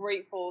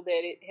grateful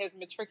that it has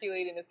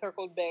matriculated and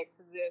circled back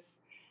to this.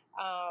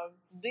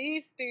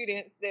 These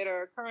students that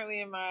are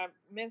currently in my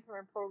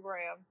mentoring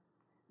program,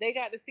 they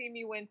got to see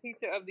me win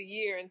Teacher of the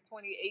Year in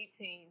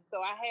 2018. So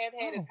I have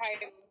had a Oh,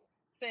 title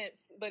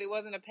since, but it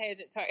wasn't a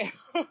pageant title.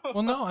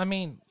 well, no, I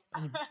mean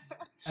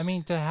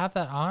to have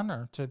that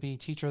honor to be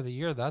Teacher of the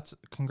Year, that's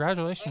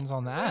congratulations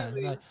on that.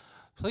 Absolutely. Like,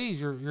 please,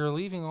 you're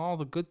leaving all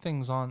the good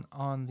things on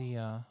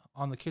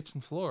the kitchen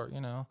floor,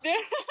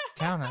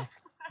 counter.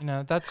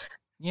 That's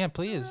yeah,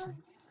 please.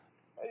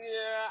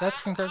 Yeah,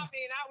 That's I congrat.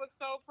 mean, I was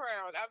so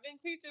proud. I've been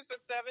teaching for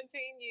 17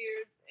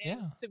 years, and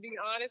Yeah. to be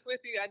honest with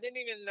you, I didn't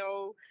even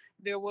know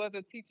there was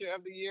a Teacher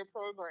of the Year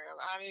program.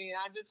 I mean,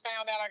 I just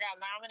found out I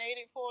got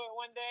nominated for it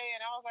one day,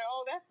 and I was like,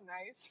 oh, that's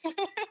nice.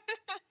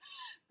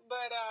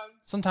 But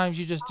Sometimes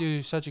you just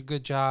do such a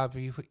good job.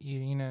 You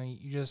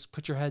just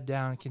put your head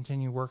down and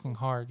continue working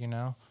hard.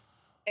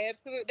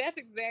 absolutely, that's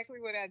exactly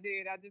what I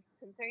did. I just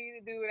continued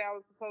to do what I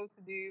was supposed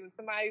to do.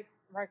 Somebody's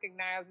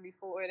recognized me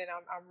for it, and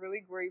I'm really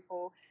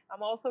grateful.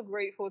 I'm also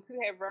grateful to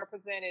have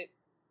represented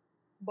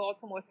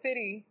Baltimore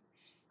City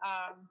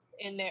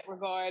in that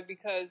regard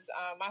because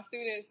my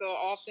students are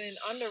often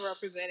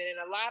underrepresented in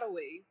a lot of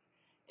ways,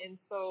 and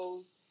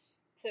so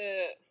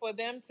for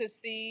them to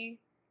see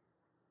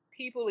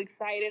people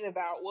excited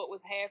about what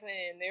was happening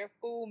in their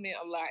school meant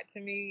a lot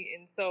to me,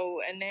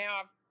 and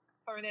now I've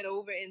turned it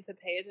over into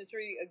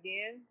pageantry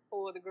again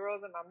for the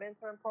girls in my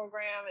mentoring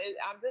program.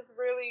 I'm just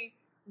really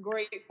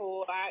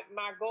grateful.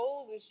 My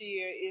goal this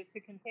year is to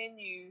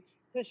continue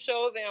to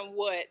show them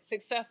what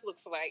success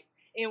looks like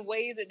in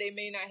ways that they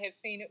may not have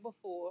seen it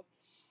before,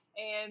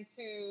 and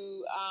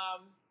to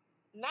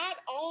not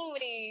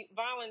only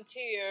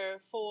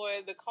volunteer for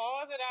the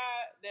cause that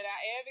I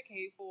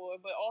advocate for,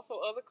 but also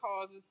other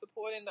causes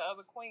supporting the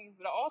other queens.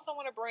 But I also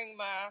want to bring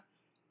my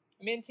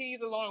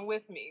mentees along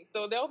with me,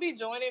 so they'll be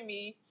joining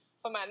me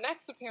for my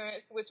next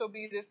appearance, which will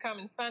be this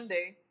coming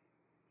Sunday.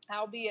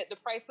 I'll be at the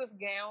Priceless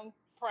Gowns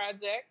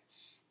Project,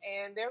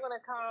 and they're going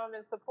to come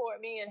and support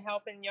me in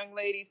helping young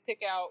ladies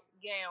pick out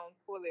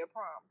gowns for their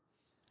prom.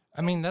 I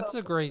And mean, so,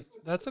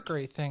 that's a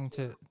great thing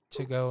to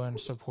go and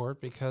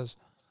support because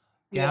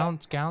yeah.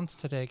 gowns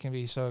today can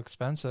be so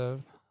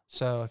expensive.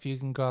 So if you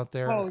can go out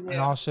there Oh, and yeah.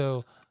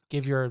 also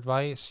give your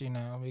advice,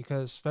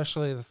 because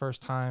especially the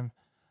first time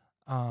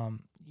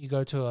you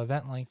go to an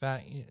event like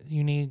that,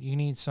 you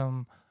need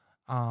some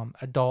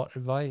adult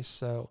advice.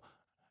 So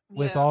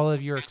with Yeah. all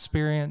of your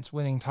experience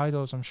winning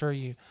titles, I'm sure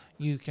you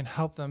can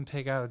help them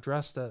pick out a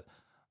dress that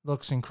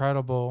looks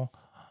incredible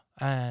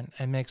and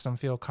makes them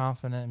feel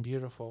confident and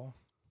beautiful.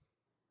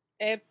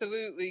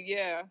 Absolutely,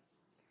 yeah.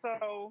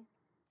 So,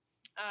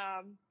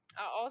 I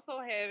also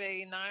have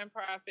a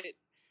nonprofit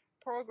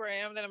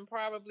program that I'm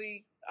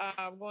probably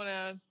going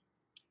to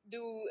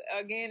do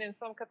again in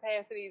some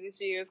capacity this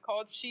year. It's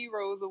called She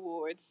Rose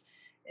Awards.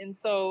 And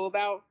so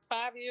about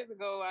 5 years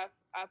ago,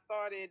 I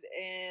started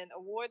an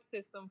award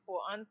system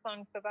for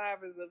unsung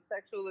survivors of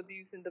sexual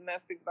abuse and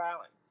domestic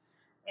violence.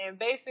 And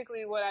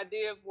basically, what I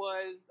did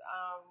was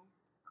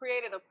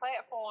created a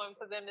platform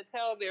for them to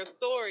tell their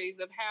stories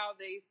of how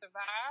they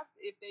survived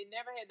if they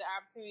never had the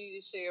opportunity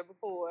to share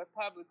before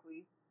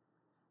publicly.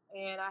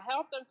 And I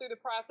helped them through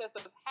the process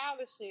of how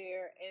to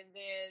share, and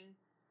then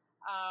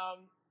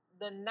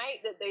the night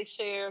that they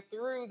share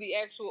through the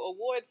actual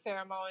award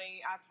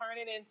ceremony, I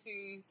turn it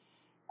into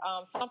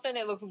something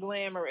that looks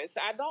glamorous.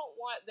 I don't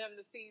want them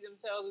to see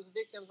themselves as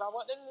victims. I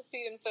want them to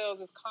see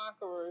themselves as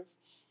conquerors.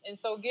 And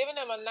so giving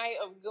them a night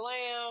of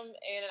glam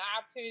and an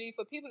opportunity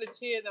for people to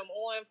cheer them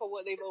on for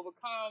what they've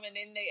overcome, and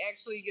then they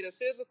actually get a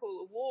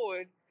physical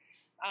award,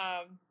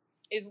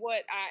 is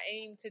what I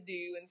aim to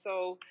do. And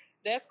so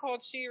that's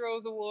called She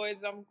Rose Awards.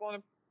 I'm going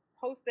to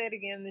post that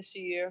again this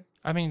year.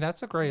 I mean,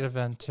 that's a great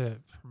event to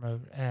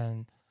promote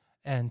and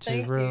to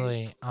Thank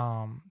really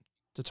you.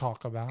 to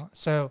talk about.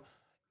 So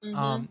Mm-hmm.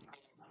 um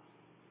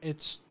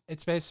it's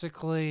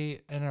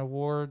basically an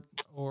award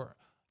or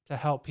to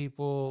help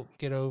people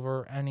get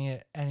over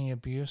any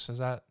abuse. Is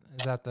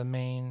that the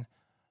main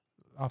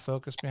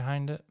focus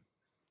behind it?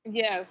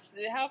 Yes,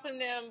 helping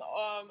them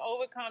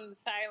overcome the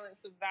silence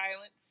of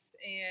violence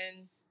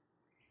and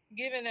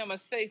giving them a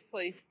safe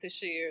place to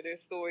share their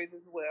stories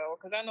as well.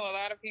 Because I know a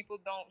lot of people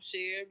don't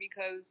share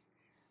because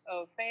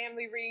of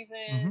family Mm-hmm.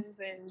 reasons,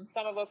 and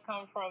some of us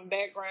come from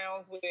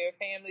backgrounds where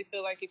family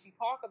feel like if you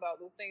talk about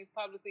those things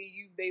publicly,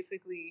 you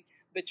basically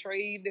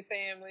betrayed the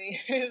family.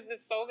 There's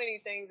just so many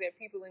things that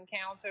people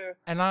encounter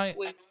And I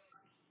with,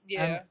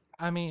 and yeah.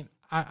 I mean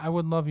I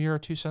would love your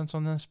 2 cents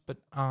on this, but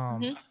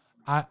Hmm.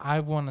 I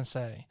want to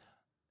say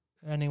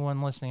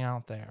anyone listening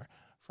out there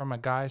from a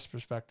guy's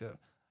perspective,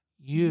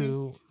 Hmm.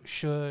 you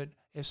should,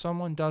 if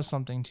someone does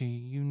something to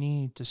you, you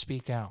need to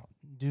speak out.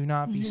 Do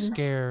not be Hmm.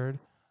 scared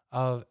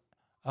of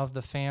of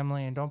the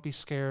family, and don't be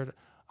scared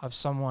of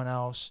someone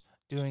else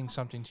doing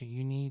something to you.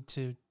 You need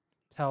to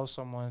tell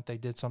someone if they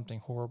did something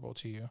horrible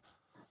to you.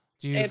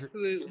 Do you agree?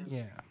 Absolutely.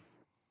 Yeah.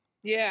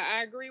 Yeah,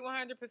 I agree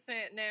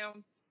 100%. Now,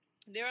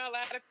 there are a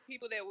lot of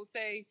people that will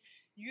say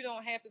you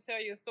don't have to tell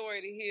your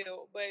story to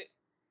heal, but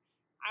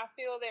I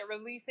feel that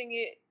releasing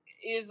it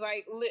is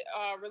like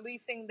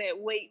releasing that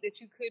weight that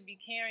you could be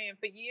carrying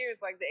for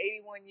years, like the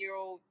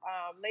 81-year-old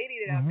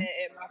lady that I Mm-hmm. met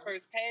at my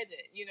first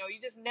pageant. You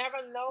just never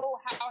know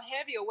how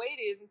heavy a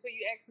weight is until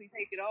you actually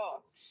take it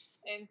off.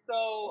 And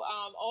so,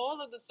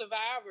 all of the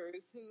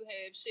survivors who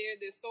have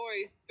shared their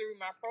stories through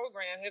my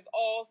program have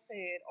all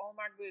said, "Oh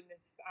my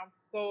goodness, I'm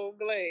so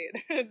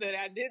glad that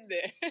I did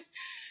that."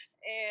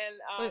 And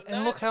But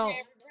none of them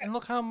have and regrets.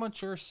 look how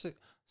much you're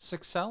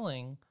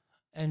excelling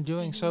and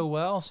doing Hmm. so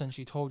well since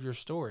you told your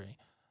story.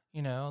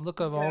 Look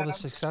at all the Yeah,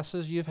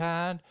 successes you've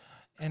had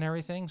and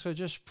everything. So it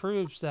just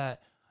proves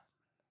that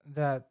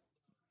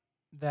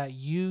that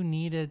you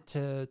needed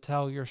to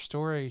tell your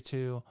story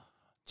to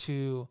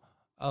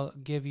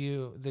give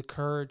you the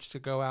courage to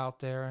go out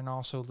there and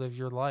also live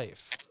your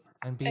life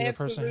and be the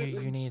person who you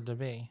absolutely. need to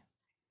be.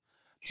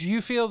 Do you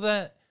feel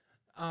that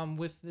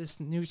with this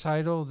new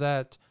title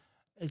that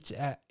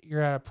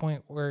you're at a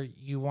point where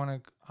you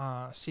want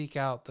to seek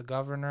out the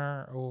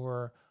governor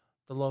or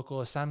the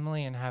local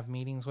assembly and have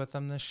meetings with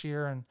them this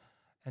year,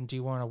 and do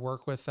you want to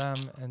work with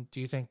them, and do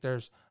you think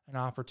there's an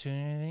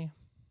opportunity?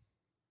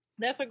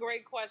 That's a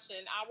great question.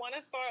 I want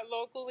to start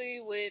locally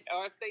with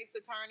our state's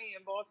attorney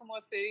in Baltimore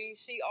City.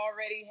 She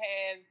already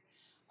has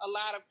a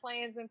lot of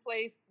plans in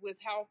place with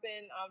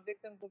helping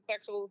victims of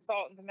sexual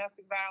assault and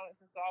domestic violence,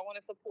 and so I want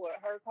to support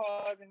her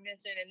cause and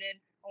mission, and then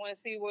I want to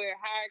see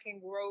how it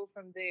can grow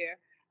from there.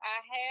 I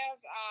have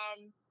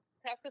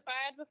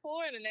testified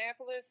before in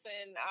Annapolis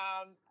and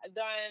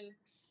done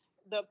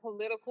the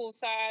political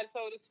side,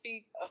 so to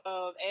speak,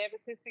 of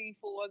advocacy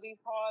for these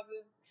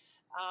causes.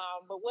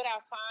 But what I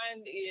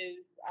find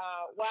is,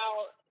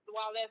 while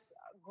that's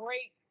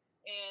great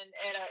and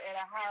at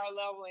a higher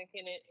level and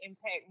can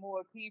impact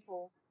more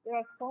people, there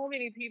are so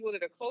many people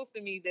that are close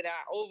to me that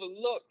I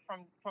overlook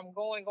from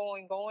going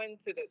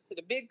to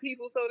the big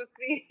people, so to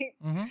speak.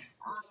 Mm-hmm.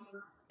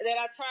 That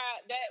I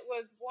tried. That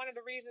was one of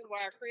the reasons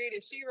why I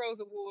created She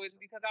Rose Awards,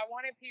 because I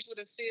wanted people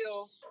to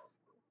feel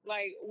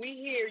like we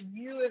hear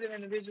you as an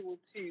individual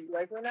too.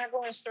 Like, we're not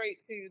going straight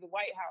to the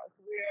White House.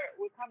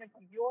 We're coming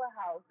to your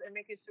house and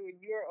making sure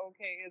you're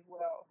okay as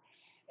well.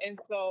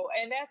 And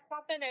that's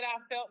something that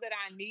I felt that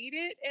I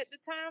needed at the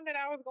time that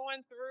I was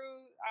going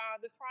through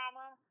the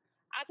trauma.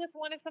 I just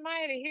wanted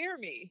somebody to hear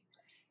me.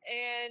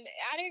 And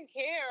I didn't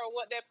care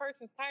what that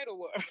person's title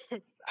was.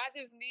 I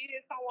just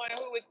needed someone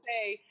who would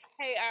say,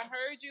 "Hey, I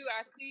heard you,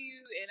 I see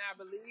you, and I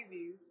believe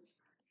you."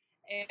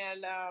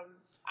 And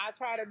I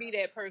try to be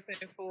that person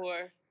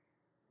for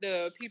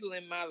the people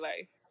in my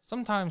life.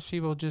 Sometimes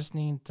people just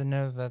need to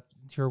know that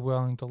you're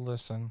willing to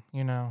listen.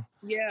 Yeah,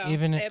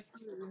 Even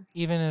absolutely.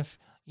 even if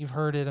you've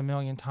heard it a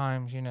million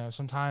times.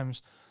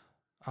 Sometimes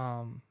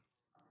um,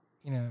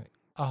 you know,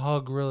 a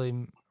hug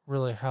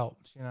really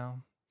helps.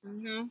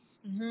 Mhm.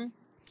 Mhm.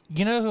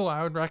 You know who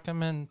I would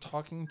recommend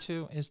talking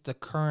to is the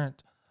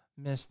current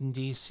Miss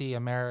DC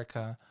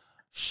America.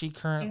 She Hmm.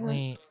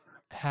 currently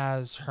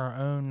has her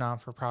own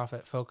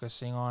non-for-profit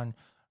focusing on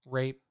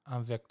rape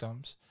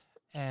victims,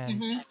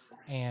 and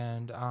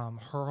Hmm.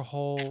 her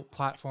whole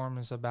platform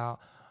is about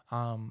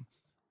um,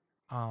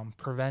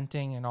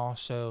 preventing and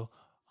also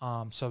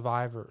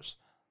survivors.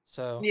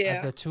 So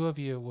Yeah, the two of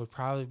you would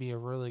probably be a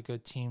really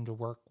good team to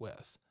work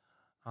with.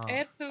 Um,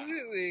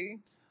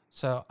 absolutely.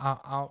 so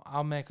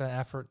I'll make an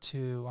effort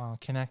to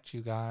connect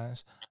you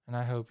guys, and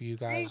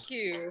Thank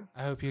you.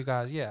 I hope you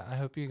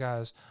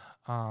guys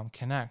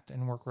connect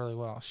and work really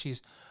well.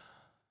 She's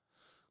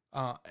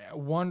a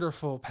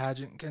wonderful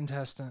pageant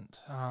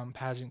contestant,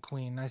 pageant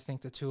queen. I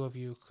think the two of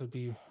you could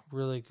be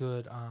really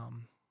good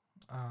um,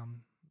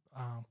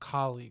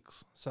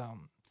 colleagues. So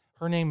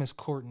her name is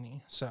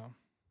Courtney. So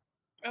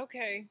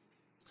Okay.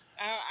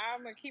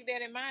 I'm gonna keep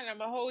that in mind. I'm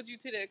gonna hold you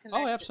to that oh,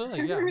 connection.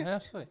 absolutely, yeah,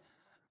 absolutely.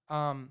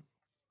 Um,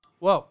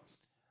 well,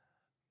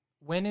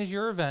 when is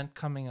your event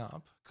coming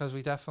up? Because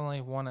we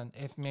definitely want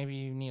to. If maybe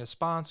you need a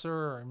sponsor,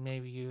 or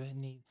maybe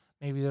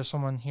there's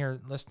someone here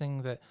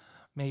listening that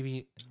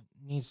maybe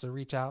needs to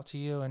reach out to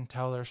you and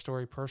tell their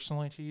story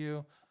personally to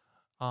you.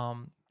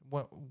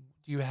 What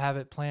do you have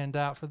it planned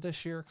out for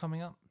this year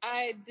coming up?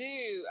 I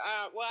do.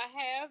 Well, I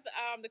have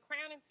the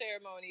crowning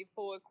ceremony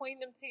for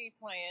Queendom Tea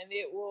Plan.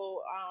 It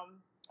will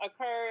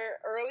occur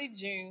early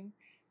June.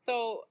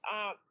 So,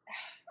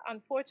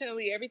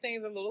 unfortunately,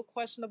 everything's a little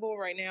questionable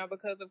right now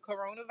because of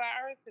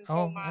coronavirus. And so,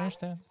 Oh, I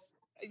understand.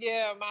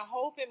 my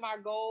hope and my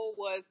goal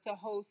was to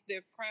host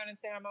the crowning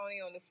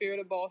ceremony on the Spirit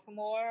of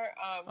Baltimore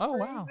Oh, cruise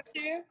wow.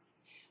 this year.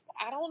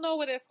 I don't know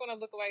what that's going to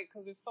look like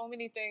because there's so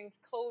many things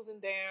closing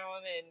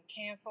down and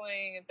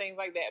canceling and things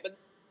like that. But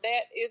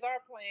that is our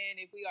plan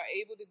if we are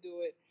able to do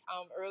it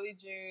early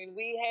June.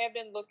 We have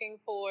been looking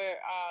for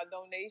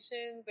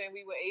donations and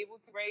we were able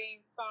to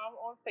raise some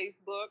on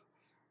Facebook.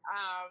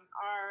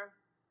 Our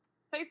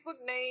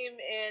Facebook name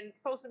and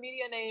social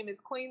media name is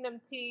Queendom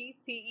Tea,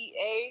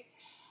 TEA.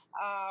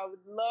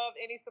 Would love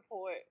any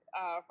support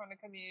from the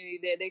community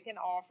that they can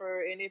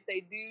offer. And if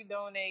they do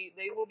donate,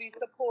 they will be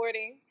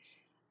supporting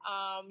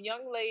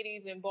young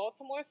ladies in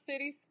Baltimore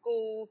City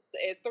schools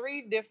at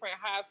three different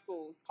high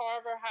schools: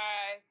 Carver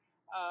High,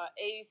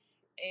 ACE,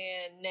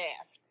 and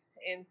NAFT.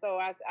 And so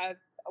I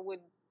would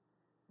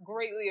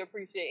greatly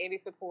appreciate any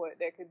support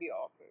that could be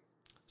offered.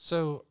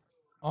 So,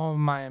 all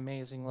my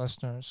amazing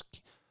listeners,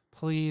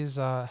 please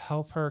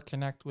help her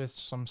connect with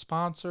some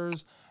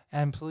sponsors,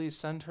 and please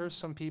send her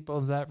some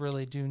people that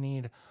really do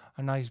need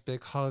a nice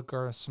big hug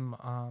or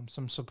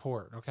some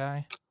support.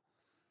 Okay.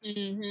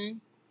 Mm-hmm.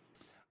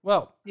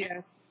 Well,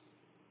 Yes.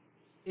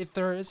 if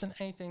there isn't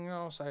anything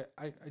else, I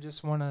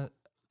just want to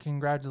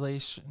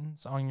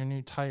congratulations on your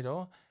new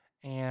title,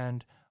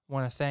 and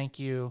want to thank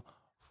you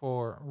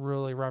for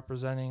really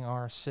representing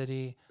our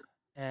city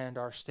and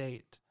our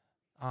state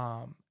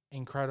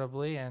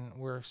incredibly. And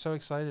we're so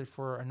excited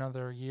for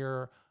another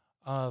year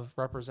of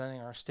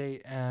representing our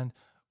state. And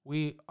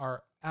we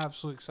are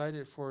absolutely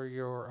excited for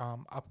your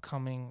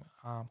upcoming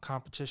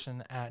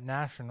competition at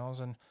nationals.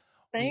 And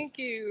we Thank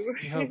you.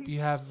 we hope you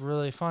have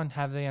really fun.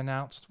 Have they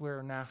announced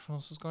where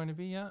nationals is going to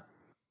be yet?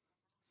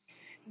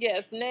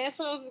 Yes,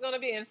 Nationals is going to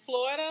be in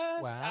Florida.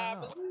 I Wow,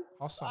 believe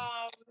awesome.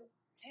 um,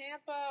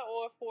 Tampa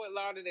or Fort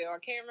Lauderdale. I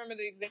can't remember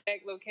the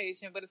exact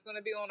location, but it's going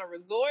to be on a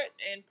resort.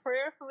 And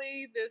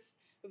prayerfully, this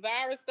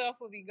virus stuff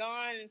will be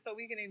gone, and so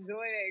we can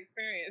enjoy that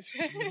experience.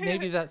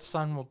 Maybe that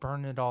sun will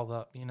burn it all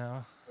up, you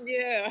know.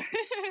 Yeah.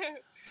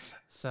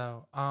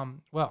 So,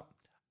 well,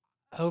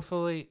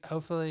 hopefully,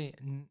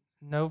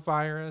 no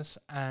virus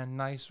and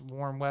nice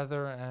warm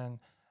weather, and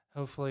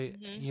hopefully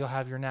Hmm. you'll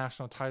have your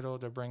national title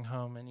to bring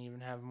home, and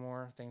even have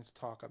more things to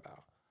talk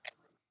about.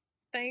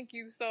 Thank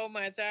you so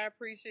much. I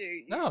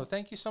appreciate No, you.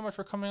 thank you so much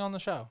for coming on the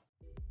show.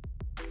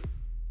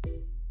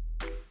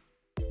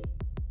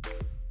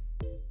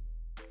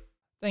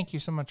 Thank you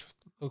so much,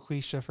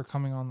 Laquisha, for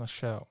coming on the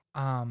show.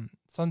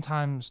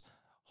 Sometimes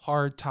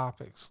hard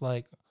topics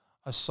like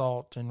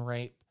assault and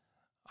rape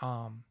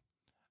um,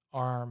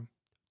 are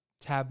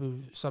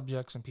taboo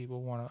subjects, and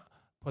people want to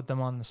put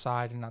them on the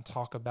side and not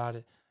talk about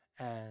it.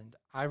 And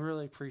I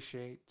really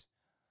appreciate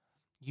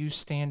you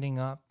standing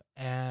up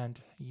and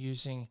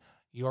using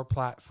your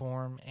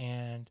platform,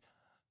 and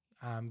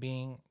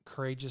being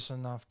courageous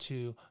enough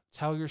to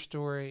tell your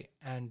story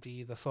and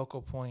be the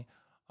focal point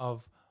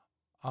of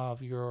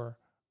your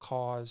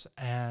cause,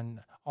 and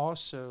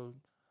also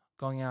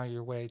going out of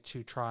your way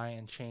to try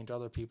and change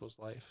other people's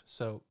life.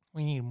 So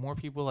we need more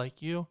people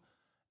like you,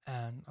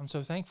 and I'm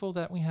so thankful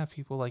that we have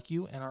people like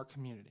you in our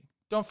community.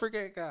 Don't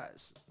forget,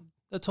 guys,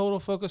 the Total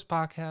Focus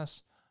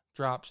podcast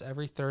drops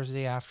every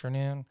Thursday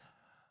afternoon.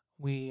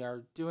 We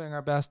are doing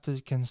our best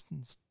to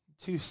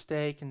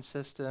stay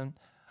consistent.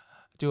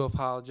 Do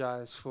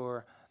apologize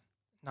for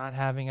not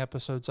having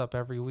episodes up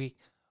every week.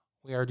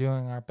 We are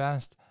doing our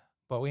best,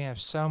 but we have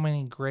so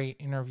many great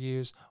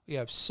interviews. We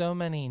have so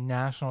many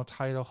national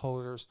title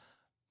holders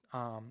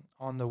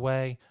on the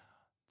way.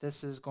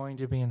 This is going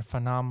to be a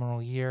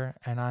phenomenal year,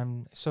 and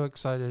I'm so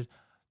excited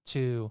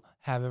to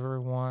have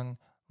everyone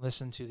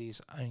listen to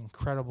these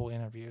incredible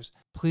interviews.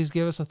 Please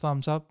give us a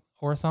thumbs up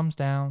or a thumbs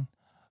down.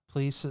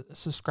 Please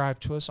subscribe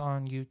to us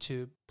on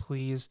YouTube.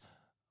 Please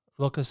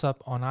look us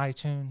up on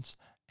iTunes.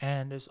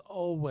 And as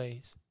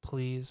always,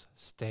 please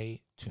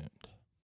stay tuned.